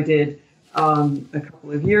yarn I did a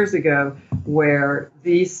couple of years ago where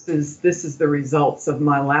this is the results of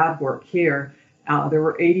my lab work here. There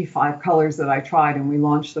were 85 colors that I tried, and we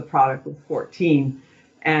launched the product with 14.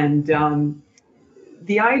 And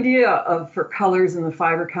the idea for colors in the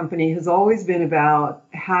fiber company has always been about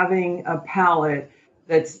having a palette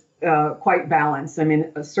that's quite balanced. I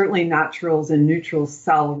mean, certainly naturals and neutrals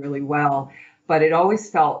sell really well, but it always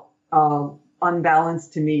felt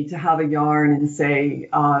unbalanced to me to have a yarn and say,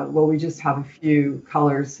 well, we just have a few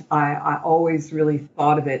colors. I always really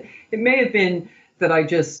thought of it. It may have been that I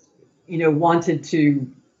just, wanted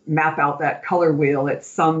to map out that color wheel at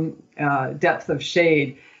some depth of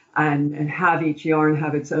shade and have each yarn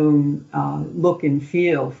have its own look and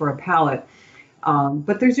feel for a palette.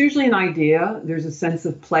 But there's usually an idea. There's a sense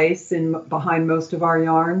of place behind most of our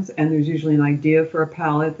yarns, and there's usually an idea for a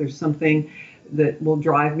palette. There's something that will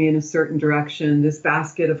drive me in a certain direction. This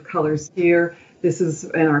basket of colors here, this is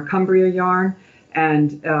in our Cumbria yarn.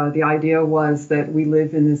 And the idea was that we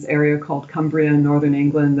live in this area called Cumbria in northern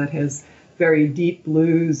England that has very deep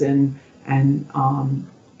blues and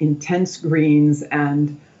intense greens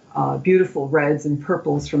and beautiful reds and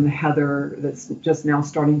purples from the heather that's just now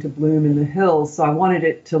starting to bloom in the hills. So I wanted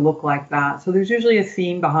it to look like that. So there's usually a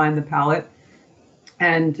theme behind the palette,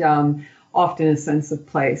 and often a sense of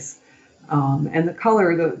place. And the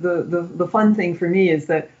color, the fun thing for me is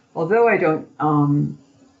that although I don't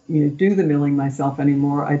do the milling myself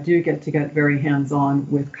anymore, I do get very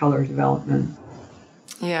hands-on with color development.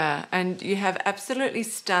 Yeah, and you have absolutely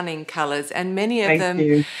stunning colours, and many of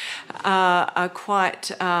them are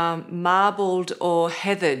quite marbled or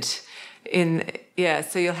heathered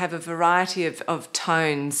so you'll have a variety of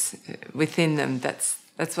tones within them.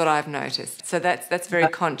 That's what I've noticed. So that's very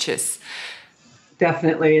conscious.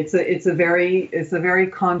 Definitely. It's a very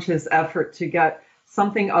conscious effort to get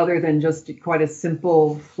something other than just quite a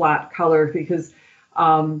simple flat color, because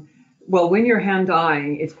when you're hand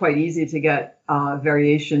dyeing, it's quite easy to get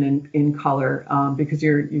variation in color because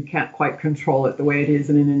you can't quite control it the way it is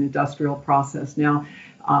in an industrial process. Now,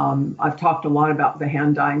 I've talked a lot about the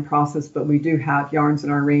hand dyeing process, but we do have yarns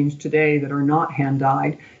in our range today that are not hand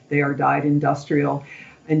dyed. They are dyed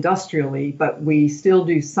industrially, but we still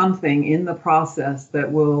do something in the process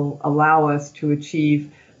that will allow us to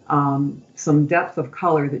achieve some depth of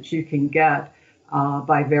color that you can get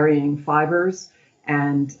by varying fibers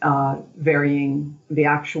and varying the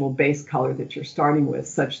actual base color that you're starting with,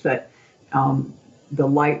 such that the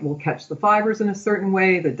light will catch the fibers in a certain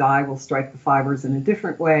way, the dye will strike the fibers in a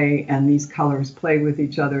different way, and these colors play with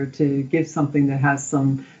each other to give something that has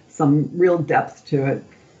some real depth to it.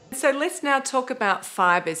 So let's now talk about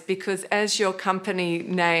fibres, because as your company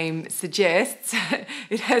name suggests,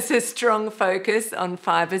 it has a strong focus on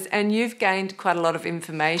fibres, and you've gained quite a lot of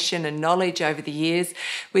information and knowledge over the years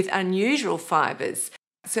with unusual fibres.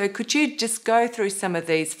 So could you just go through some of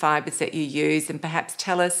these fibres that you use and perhaps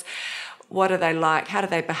tell us what are they like, how do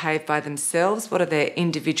they behave by themselves, what are their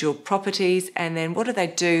individual properties, and then what do they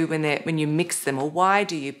do when you mix them, or why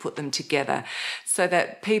do you put them together, so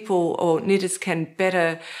that people or knitters can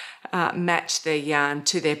better match their yarn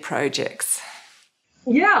to their projects?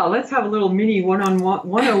 Yeah, let's have a little mini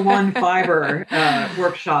 101 fiber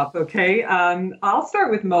workshop, okay? I'll start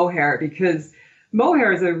with mohair because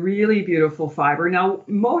mohair is a really beautiful fiber. Now,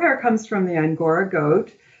 mohair comes from the Angora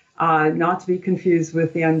goat, not to be confused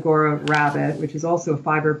with the Angora rabbit, which is also a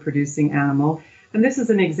fiber-producing animal. And this is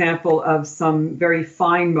an example of some very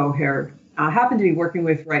fine mohair I happen to be working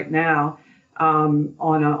with right now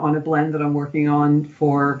on a blend that I'm working on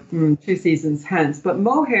for 2 seasons hence. But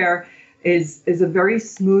mohair is a very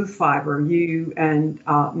smooth fiber. You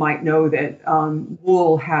might know that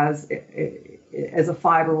wool has, as a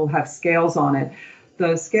fiber, will have scales on it.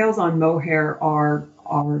 The scales on mohair are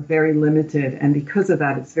very limited, and because of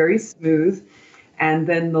that, it's very smooth. And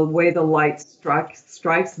then the way the light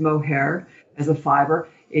strikes mohair as a fiber,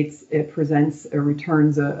 it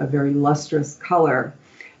returns a very lustrous color.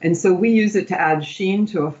 And so we use it to add sheen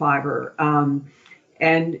to a fiber.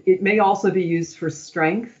 And it may also be used for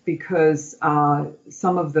strength because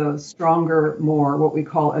some of the stronger, more what we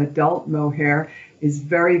call adult mohair is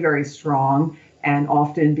very, very strong. And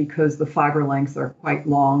often because the fiber lengths are quite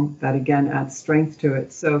long, that again adds strength to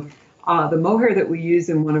it. So the mohair that we use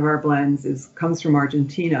in one of our blends comes from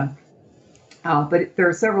Argentina. But there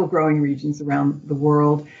are several growing regions around the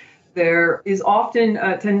world. There is often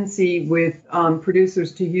a tendency with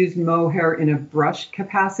producers to use mohair in a brush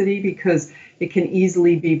capacity because it can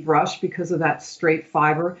easily be brushed because of that straight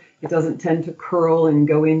fiber. It doesn't tend to curl and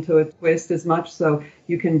go into a twist as much. So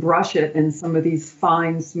you can brush it and some of these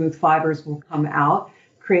fine, smooth fibers will come out,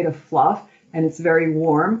 create a fluff, and it's very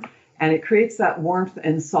warm. And it creates that warmth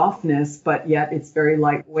and softness, but yet it's very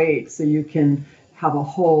lightweight. So you can have a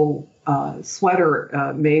whole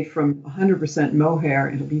sweater made from 100% mohair.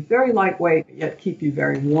 It'll be very lightweight, but yet keep you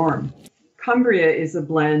very warm. Cumbria is a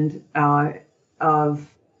blend of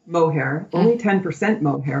mohair, only 10%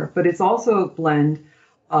 mohair, but it's also a blend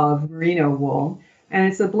of merino wool. And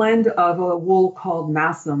it's a blend of a wool called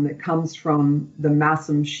Massum that comes from the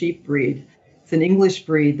Massum sheep breed. It's an English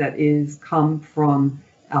breed that is come from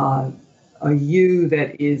a ewe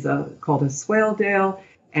that is called a Swaledale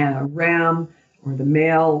and a ram, or the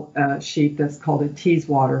male sheep that's called a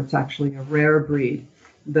Teeswater. It's actually a rare breed,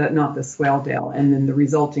 not the Swaledale. And then the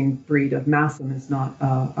resulting breed of Massum is not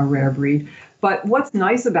a rare breed. But what's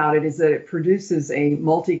nice about it is that it produces a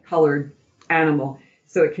multicolored animal.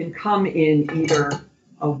 So it can come in either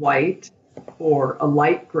a white or a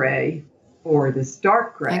light gray or this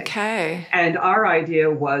dark gray. Okay. And our idea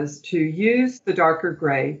was to use the darker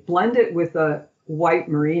gray, blend it with a white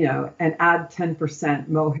merino, and add 10%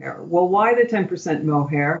 mohair. Well, why the 10%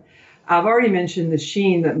 mohair? I've already mentioned the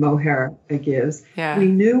sheen that mohair gives. Yeah. We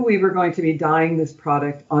knew we were going to be dyeing this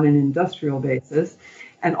product on an industrial basis.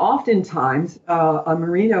 And oftentimes, a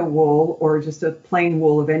merino wool or just a plain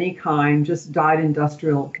wool of any kind, just dyed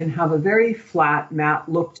industrial, can have a very flat, matte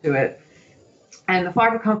look to it. And the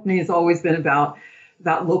fiber company has always been about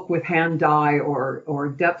that look with hand dye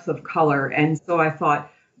or depth of color. And so I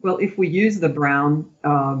thought, well, if we use the brown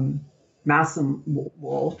Massum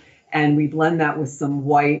wool and we blend that with some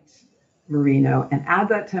white merino and add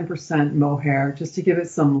that 10% mohair just to give it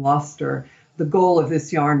some luster, the goal of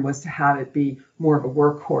this yarn was to have it be more of a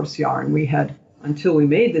workhorse yarn. We had, until we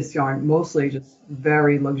made this yarn, mostly just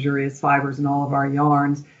very luxurious fibers in all of our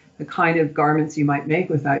yarns, the kind of garments you might make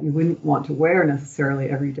with that you wouldn't want to wear necessarily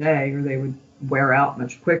every day, or they would wear out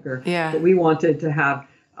much quicker. Yeah. But we wanted to have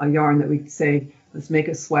a yarn that we could say, let's make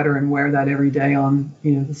a sweater and wear that every day on,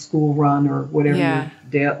 the school run or whatever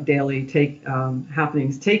your daily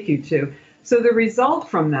happenings take you to. So the result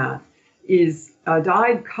from that is a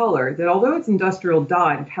dyed color that, although it's industrial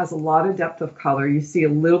dyed, it has a lot of depth of color. You see a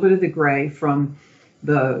little bit of the gray from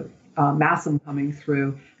the Massum coming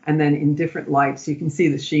through, and then in different lights you can see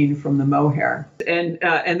the sheen from the mohair. And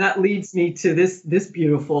that leads me to this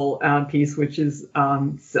beautiful piece, which is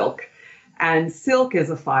silk. And silk is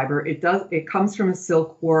a fiber. It comes from a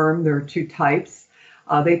silkworm. There are 2 types.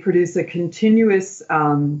 They produce a continuous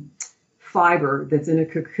fiber that's in a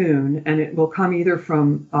cocoon, and it will come either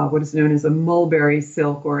from what is known as a mulberry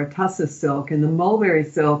silk or a tussa silk. And the mulberry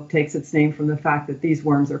silk takes its name from the fact that these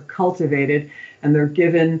worms are cultivated and they're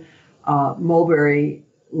given mulberry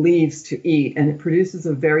leaves to eat, and it produces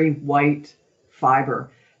a very white fiber.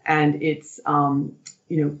 And it's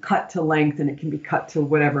cut to length, and it can be cut to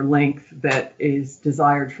whatever length that is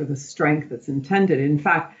desired for the strength that's intended. In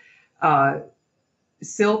fact,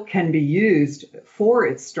 silk can be used for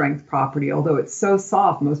its strength property, although it's so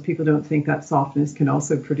soft, most people don't think that softness can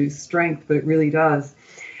also produce strength, but it really does.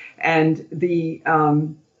 And the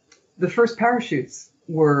first parachutes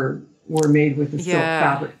were made with the silk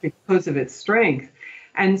fabric because of its strength.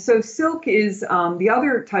 And so silk is the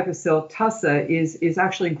other type of silk, tussa, is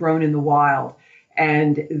actually grown in the wild.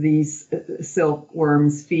 And these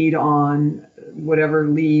silkworms feed on whatever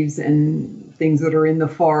leaves and things that are in the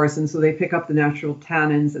forest. And so they pick up the natural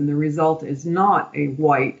tannins, and the result is not a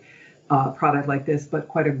white product like this, but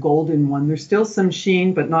quite a golden one. There's still some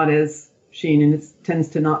sheen, but not as sheen, and it tends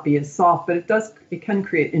to not be as soft, but it can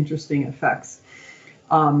create interesting effects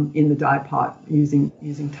in the dye pot using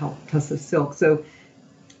tussa silk. So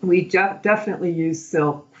we definitely use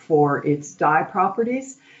silk for its dye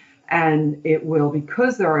properties, and it will,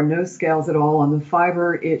 because there are no scales at all on the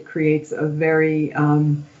fiber, it creates a very,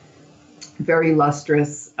 very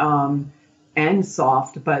lustrous and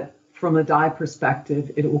soft, but from a dye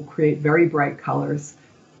perspective, it will create very bright colors,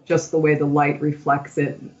 just the way the light reflects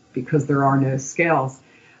it, because there are no scales.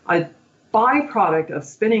 A byproduct of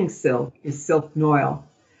spinning silk is silk noil.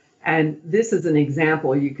 And this is an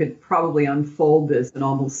example. You could probably unfold this and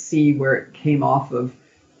almost see where it came off of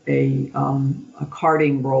a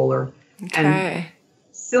carding roller. Okay. And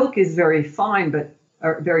silk is very fine, but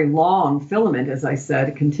very long filament, as I said,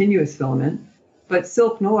 a continuous filament. But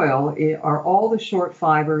silk noil are all the short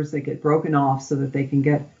fibers that get broken off so that they can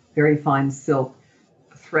get very fine silk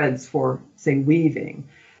threads for, say, weaving.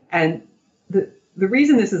 And the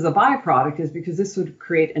reason this is a byproduct is because this would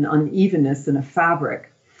create an unevenness in a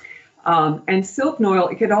fabric. And silk noil,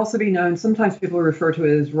 it could also be known, sometimes people refer to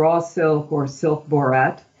it as raw silk or silk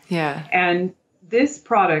bourette. Yeah. And this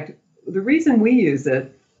product, the reason we use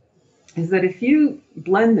it is that if you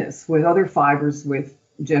blend this with other fibers with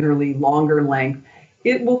generally longer length,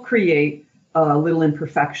 it will create a little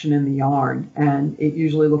imperfection in the yarn, and it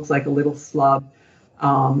usually looks like a little slub.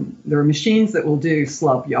 There are machines that will do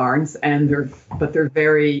slub yarns, but they're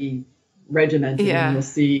very regimented, and you'll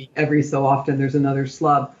see every so often there's another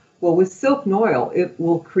slub. Well, with silk noil, it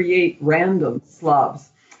will create random slubs,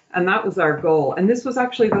 and that was our goal. And this was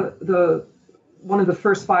actually the one of the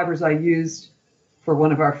first fibers I used for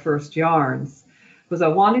one of our first yarns. Was I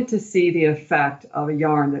wanted to see the effect of a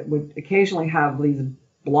yarn that would occasionally have these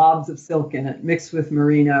blobs of silk in it mixed with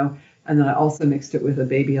merino, and then I also mixed it with a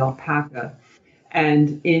baby alpaca.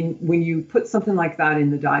 And when you put something like that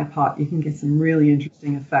in the dye pot, you can get some really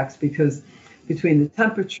interesting effects, because between the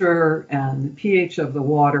temperature and the pH of the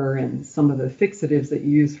water and some of the fixatives that you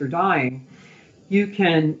use for dyeing, you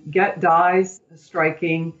can get dyes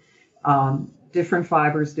striking different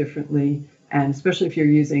fibers differently. And especially if you're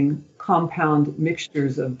using compound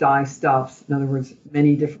mixtures of dye stuffs, in other words,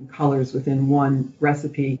 many different colors within one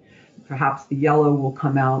recipe, perhaps the yellow will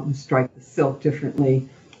come out and strike the silk differently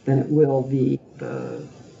than it will the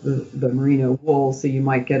merino wool. So you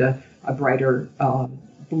might get a brighter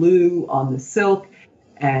blue on the silk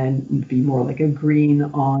and be more like a green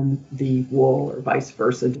on the wool, or vice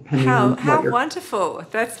versa, depending on how wonderful.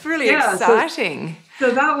 That's really exciting.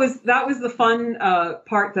 So that was the fun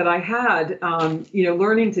part that I had,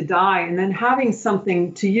 learning to dye and then having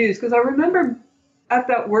something to use. Because I remember at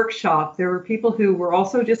that workshop, there were people who were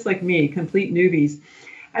also just like me, complete newbies,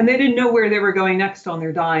 and they didn't know where they were going next on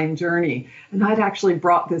their dyeing journey. And I'd actually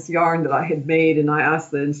brought this yarn that I had made, and I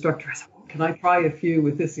asked the instructor, I said, well, can I try a few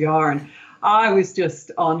with this yarn? I was just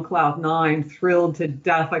on cloud nine, thrilled to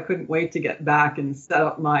death. I couldn't wait to get back and set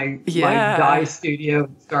up my dye studio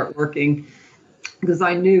and start working, because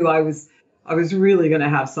I knew I was really going to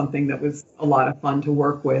have something that was a lot of fun to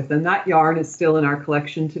work with. And that yarn is still in our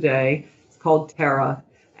collection today. It's called Terra,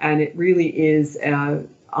 and it really is.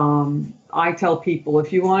 I tell people,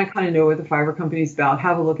 if you want to kind of know what the fiber company is about,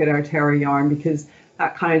 have a look at our Terra yarn, because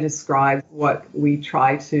that kind of describes what we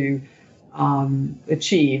try to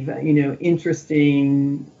achieve.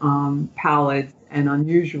 Interesting palettes and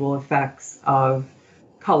unusual effects of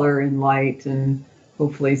color and light, and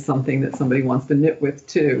hopefully something that somebody wants to knit with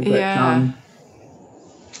too. But,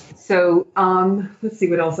 so let's see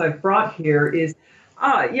what else I've brought here is,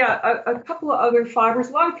 a couple of other fibers.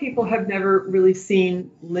 A lot of people have never really seen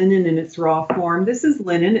linen in its raw form. This is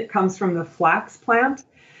linen. It comes from the flax plant.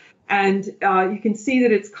 And you can see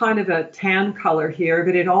that it's kind of a tan color here,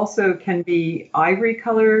 but it also can be ivory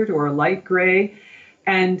colored or a light gray.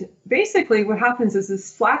 And basically what happens is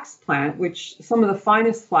this flax plant, which some of the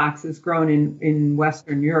finest flax is grown in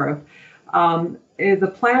Western Europe,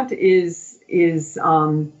 the plant is it's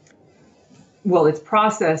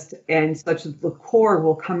processed, and such that the core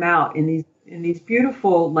will come out in these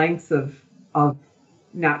beautiful lengths of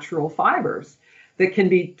natural fibers that can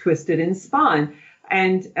be twisted and spun.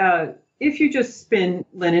 And if you just spin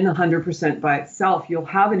linen 100% by itself, you'll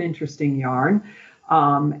have an interesting yarn.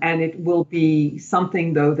 And it will be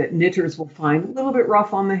something, though, that knitters will find a little bit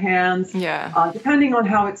rough on the hands. Yeah. Depending on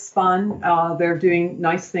how it's spun, they're doing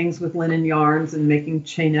nice things with linen yarns and making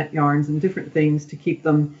chainette yarns and different things to keep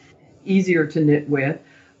them easier to knit with.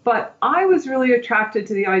 But I was really attracted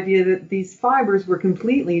to the idea that these fibers were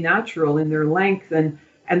completely natural in their length and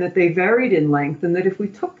that they varied in length, and that if we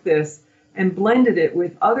took this and blended it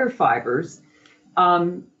with other fibers,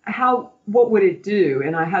 what would it do?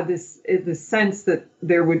 And I had this sense that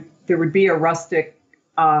there would be a rustic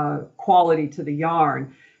quality to the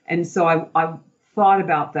yarn, and so I thought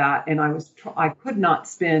about that, and I could not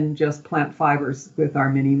spin just plant fibers with our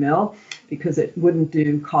mini mill because it wouldn't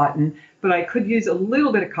do cotton, but I could use a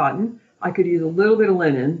little bit of cotton, I could use a little bit of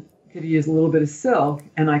linen, I could use a little bit of silk,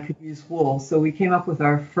 and I could use wool. So we came up with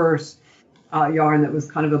our first yarn that was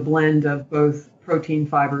kind of a blend of both protein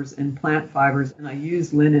fibers and plant fibers, and I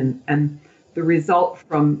used linen, and the result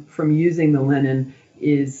from using the linen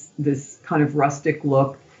is this kind of rustic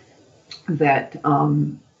look that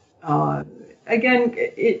again,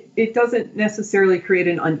 it doesn't necessarily create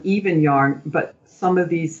an uneven yarn, but some of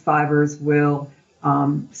these fibers will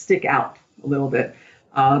stick out a little bit.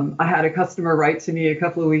 I had a customer write to me a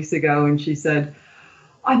couple of weeks ago, and she said,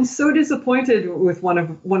 "I'm so disappointed with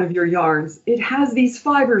one of your yarns. It has these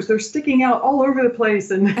fibers; they're sticking out all over the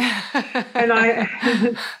place." And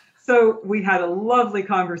so we had a lovely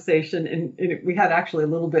conversation, and we had actually a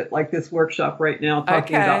little bit like this workshop right now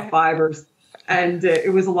talking about fibers, and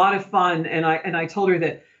it was a lot of fun. And I told her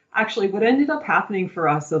that actually what ended up happening for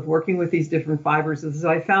us of working with these different fibers is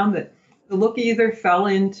I found that the look either fell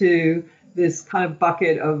into this kind of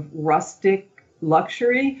bucket of rustic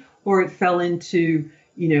luxury, or it fell into,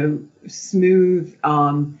 smooth,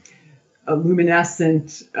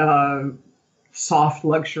 luminescent, soft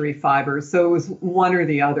luxury fibers. So it was one or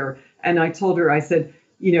the other. And I told her, I said,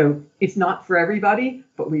 it's not for everybody,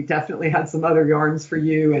 but we definitely had some other yarns for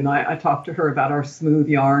you. And I talked to her about our smooth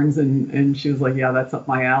yarns, and she was like, yeah, that's up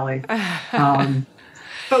my alley.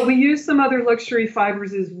 But we used some other luxury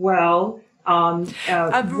fibers as well.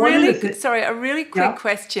 A really quick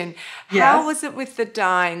question. Yes. How was it with the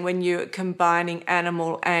dyeing when you're combining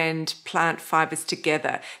animal and plant fibers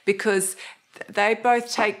together? Because they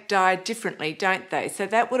both take dye differently, don't they? So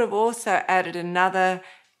that would have also added another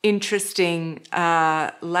interesting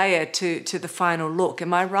layer to the final look.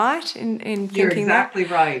 Am I right in thinking that? You're exactly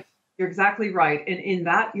right. You're exactly right. And in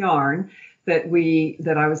that yarn that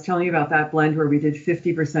I was telling you about, that blend where we did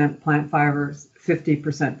 50% plant fibers,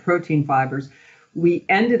 50% protein fibers, we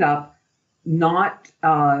ended up not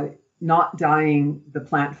dyeing the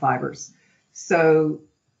plant fibers. So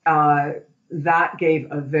that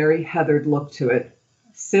gave a very heathered look to it,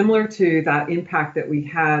 similar to that impact that we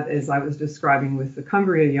had, as I was describing with the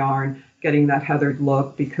Cumbria yarn, getting that heathered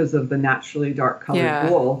look because of the naturally dark colored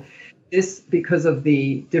wool. This, because of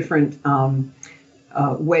the different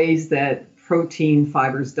ways that protein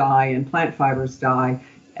fibers dye and plant fibers dye,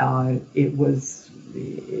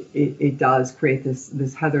 it does create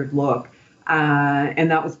this heathered look.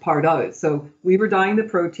 And that was part of it. So we were dyeing the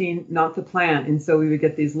protein, not the plant. And so we would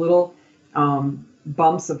get these little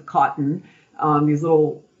bumps of cotton, these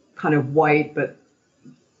little kind of white, but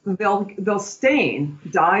they'll stain.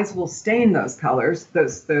 Dyes will stain those colors,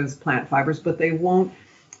 those plant fibers, but they won't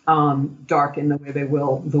darken the way they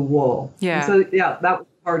will the wool. Yeah. And so that was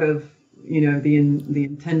part of the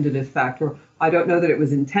intended effect. Or I don't know that it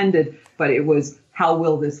was intended, but it was, how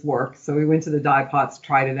will this work? So we went to the dye pots,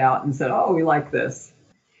 tried it out, and said, oh, we like this.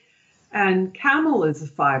 And camel is a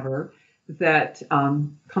fiber that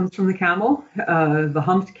comes from the camel, the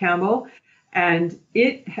humped camel. And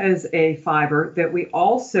it has a fiber that we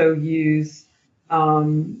also use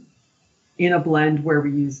in a blend where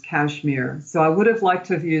we use cashmere. So I would have liked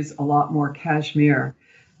to have used a lot more cashmere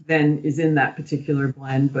than is in that particular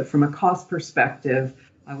blend. But from a cost perspective,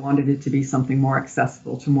 I wanted it to be something more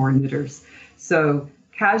accessible to more knitters. So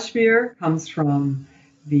cashmere comes from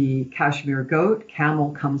the cashmere goat. Camel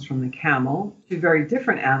comes from the camel. Two very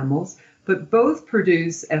different animals, but both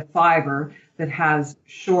produce a fiber that has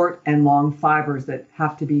short and long fibers that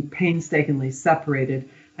have to be painstakingly separated.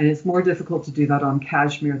 And it's more difficult to do that on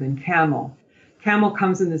cashmere than camel. Camel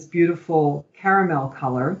comes in this beautiful caramel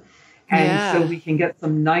color. And so we can get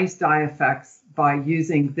some nice dye effects by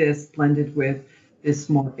using this blended with this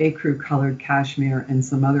more ecru colored cashmere and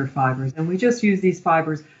some other fibers. And we just use these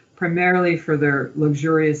fibers primarily for their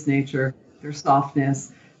luxurious nature, their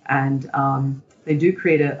softness, and they do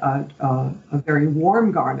create a very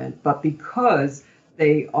warm garment. But because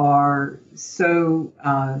they are so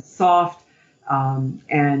soft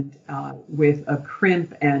and with a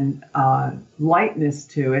crimp and lightness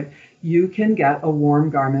to it, you can get a warm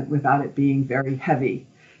garment without it being very heavy.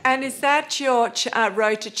 And is that your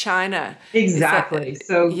Road to China? Exactly.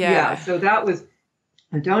 So that was,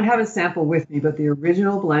 I don't have a sample with me, but the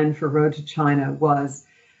original blend for Road to China was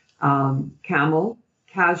camel,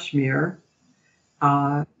 cashmere,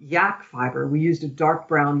 yak fiber. We used a dark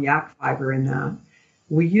brown yak fiber in that.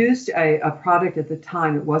 We used a product at the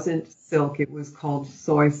time. It wasn't silk. It was called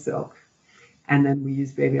soy silk. And then we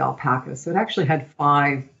used baby alpaca. So it actually had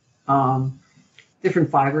 5 different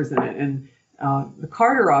fibers in it. And the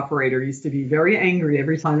Carter operator used to be very angry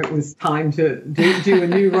every time it was time to do a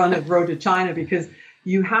new run of Road to China, because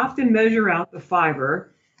you have to measure out the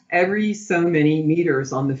fiber every so many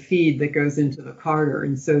meters on the feed that goes into the carder.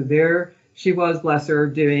 And so there she was, bless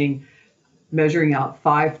her, measuring out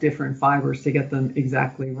 5 different fibers to get them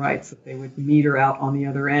exactly right so they would meter out on the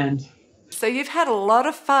other end. So you've had a lot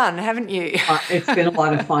of fun, haven't you? It's been a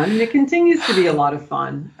lot of fun, and it continues to be a lot of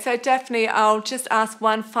fun. So Daphne, I'll just ask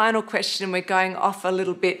one final question. We're going off a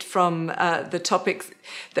little bit from the topics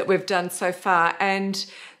that we've done so far, and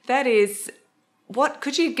that is, what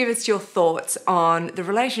could you give us your thoughts on the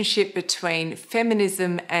relationship between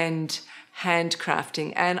feminism and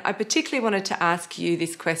handcrafting? And I particularly wanted to ask you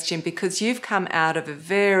this question because you've come out of a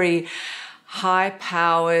very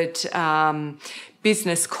high-powered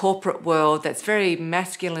business corporate world that's very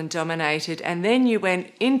masculine dominated, and then you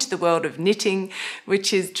went into the world of knitting,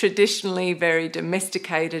 which is traditionally very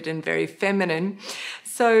domesticated and very feminine.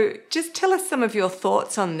 So just tell us some of your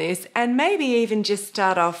thoughts on this, and maybe even just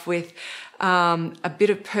start off with a bit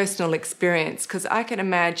of personal experience, because I can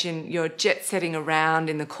imagine you're jet-setting around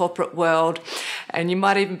in the corporate world, and you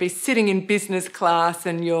might even be sitting in business class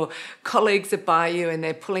and your colleagues are by you and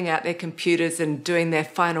they're pulling out their computers and doing their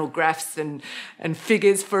final graphs and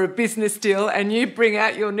figures for a business deal, and you bring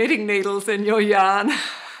out your knitting needles and your yarn.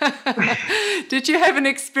 Did you have an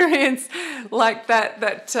experience like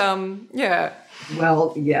that? Yeah.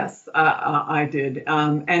 Well, yes, I did,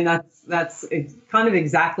 and that's kind of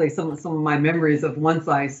exactly some of my memories of once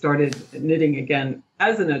I started knitting again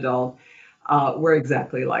as an adult were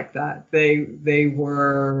exactly like that. They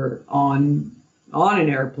were on an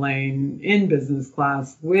airplane in business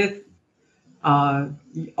class with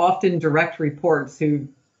often direct reports who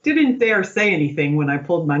didn't dare say anything when I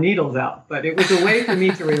pulled my needles out, but it was a way for me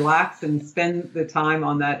to relax and spend the time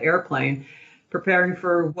on that airplane preparing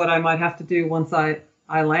for what I might have to do once I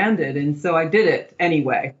landed. And so I did it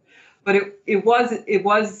anyway. But it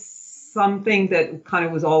was something that kind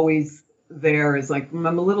of was always there. Is like, I'm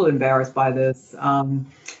a little embarrassed by this.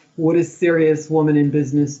 Would a serious woman in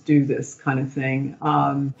business do this kind of thing?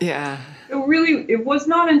 It was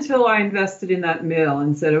not until I invested in that mill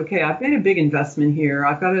and said, okay, I've made a big investment here.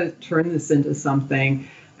 I've got to turn this into something.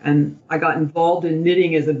 And I got involved in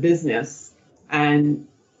knitting as a business. And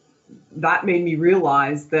that made me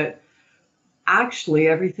realize that actually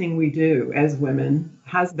everything we do as women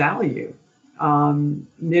has value.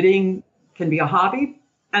 Knitting can be a hobby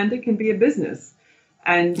and it can be a business.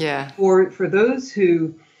 And for those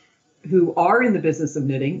who are in the business of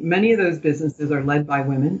knitting, many of those businesses are led by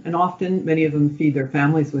women, and often many of them feed their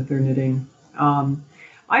families with their knitting.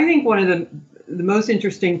 I think one of the most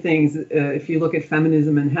interesting things, if you look at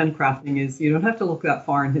feminism and handcrafting, is you don't have to look that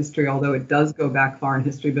far in history, although it does go back far in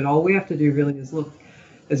history, but all we have to do really is look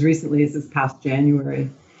as recently as this past January.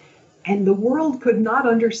 And the world could not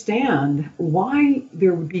understand why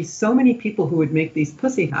there would be so many people who would make these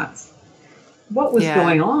pussy hats. What was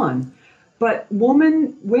going on? But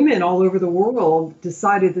women all over the world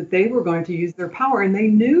decided that they were going to use their power, and they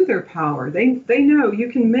knew their power. They know you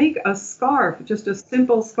can make a scarf, just a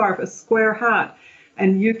simple scarf, a square hat,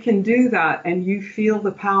 and you can do that, and you feel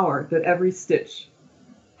the power that every stitch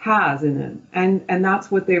has in it. And that's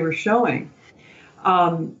what they were showing.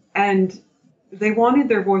 And they wanted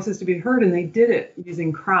their voices to be heard, and they did it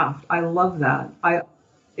using craft. I love that.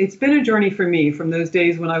 It's been a journey for me from those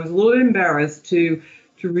days when I was a little embarrassed to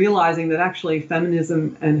realizing that actually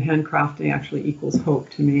feminism and handcrafting actually equals hope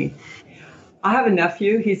to me. I have a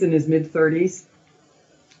nephew. He's in his mid-30s.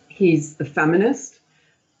 He's a feminist.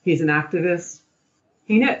 He's an activist.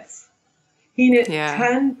 He knits. He knit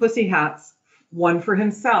 10 pussy hats, one for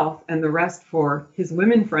himself and the rest for his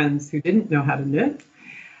women friends who didn't know how to knit.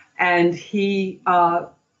 And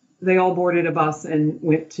they all boarded a bus and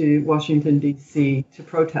went to Washington, D.C. to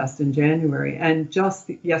protest in January. And just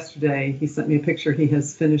yesterday, he sent me a picture. He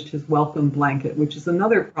has finished his welcome blanket, which is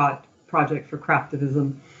another project for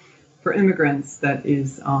craftivism for immigrants that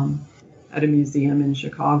is at a museum in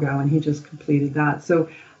Chicago. And he just completed that. So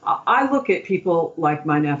I look at people like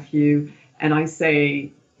my nephew and I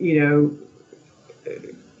say,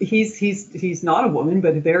 he's not a woman,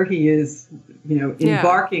 but there he is,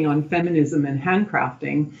 embarking on feminism and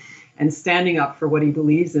handcrafting and standing up for what he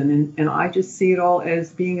believes in. And I just see it all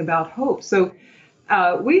as being about hope. So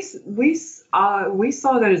we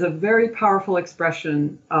saw that as a very powerful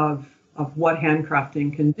expression of what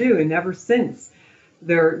handcrafting can do. And ever since,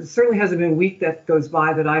 there certainly hasn't been a week that goes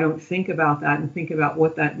by that I don't think about that and think about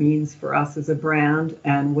what that means for us as a brand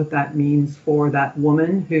and what that means for that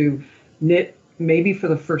woman who knit maybe for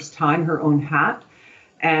the first time her own hat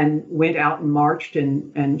and went out and marched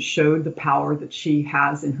and showed the power that she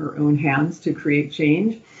has in her own hands to create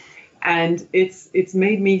change. And it's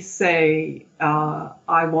made me say,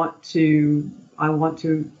 I want to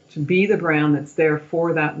be the brand that's there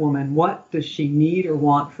for that woman. What does she need or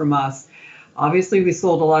want from us? Obviously, we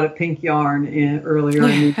sold a lot of pink yarn earlier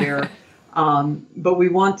in the year, but we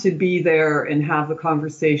want to be there and have the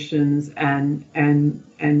conversations and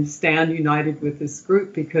stand united with this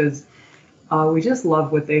group because we just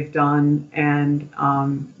love what they've done, and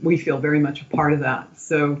we feel very much a part of that.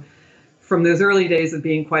 So from those early days of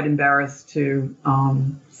being quite embarrassed to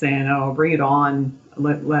saying, "Oh, bring it on!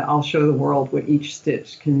 I'll show the world what each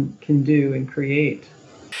stitch can do and create."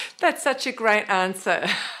 That's such a great answer.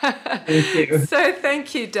 Thank you. So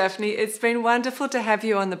thank you, Daphne. It's been wonderful to have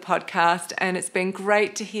you on the podcast, and it's been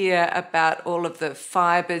great to hear about all of the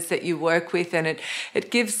fibres that you work with, and it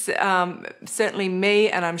gives certainly me,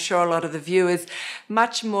 and I'm sure a lot of the viewers,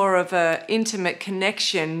 much more of an intimate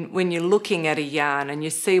connection when you're looking at a yarn and you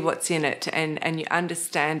see what's in it and you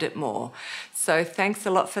understand it more. So thanks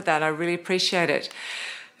a lot for that. I really appreciate it.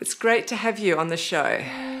 It's great to have you on the show.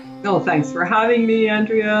 Oh, thanks for having me,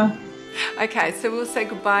 Andrea. Okay, so we'll say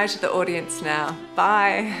goodbye to the audience now.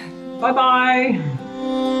 Bye. Bye-bye.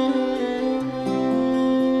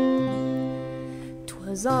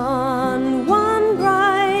 'Twas on one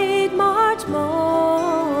bright March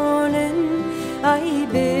morning I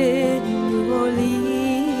bid New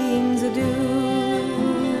Orleans adieu,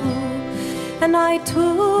 and I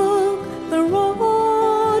took the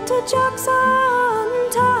road to Jackson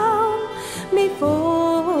town, me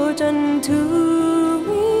fortune to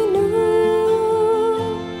renew.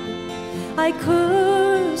 I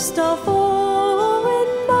cursed a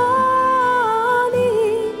foreign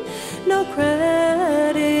money, no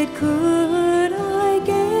credit could I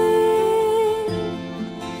gain,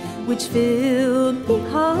 which filled me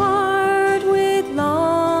heart with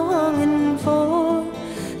longing for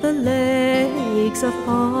the lakes of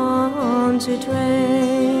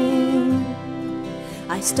Pontchartrain.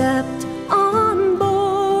 I stepped on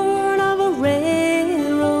board of a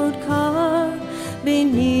railroad car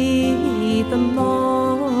beneath the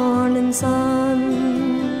morning sun,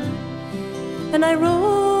 and I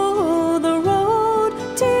rode the road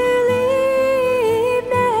till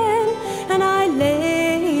evening, and I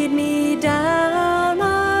laid me down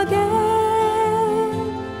again.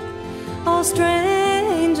 All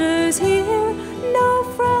strangers here, no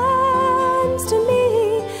friends to me,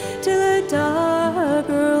 till the dark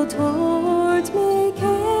girl towards me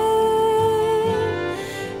came,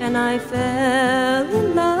 and I fell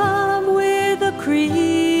in love with a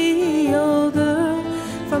Creole girl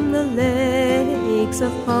from the lakes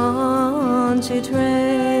of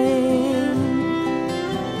Pontchartrain.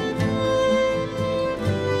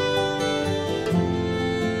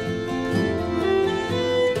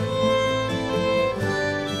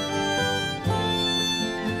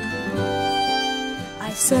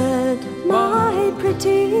 I said, my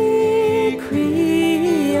pretty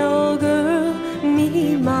Creole girl,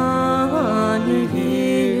 me money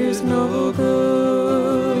here's no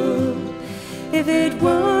good. If it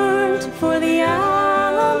weren't for the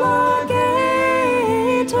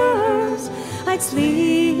alligators, I'd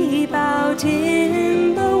sleep out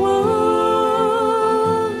in the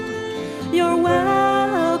wood. You're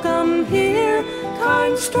welcome here,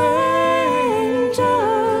 kind stranger.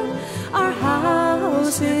 Our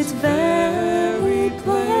house is very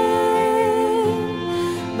plain,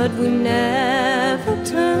 but we never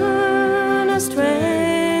turn a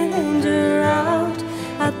stranger out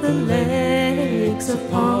at the lakes of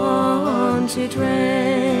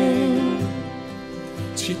Pontchartrain.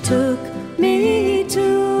 She took me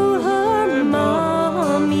to her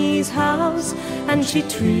mommy's house, and she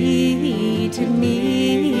treated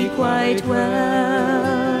me quite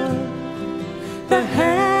well. The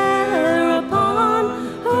hair upon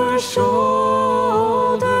her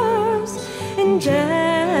shoulders in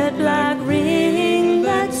jet black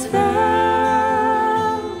ringlets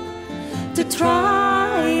fell, to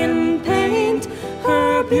try and paint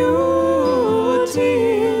her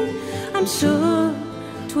beauty, I'm sure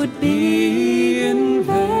 'twould be in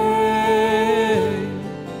vain.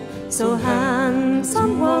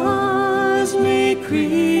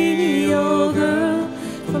 Creole girl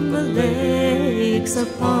from the lakes of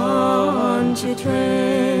Pontchartrain.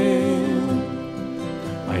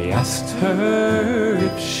 I asked her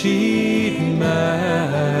if she'd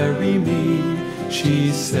marry me.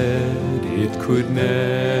 She said it could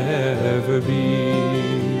never be,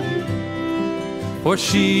 for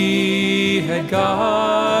she had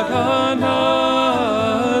got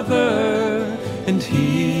another, and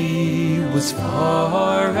he was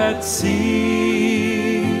far at sea.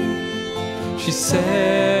 She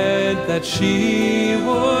said that she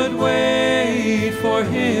would wait for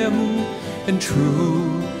him, and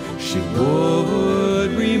true she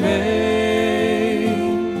would remain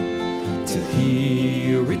till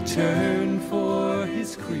he returned.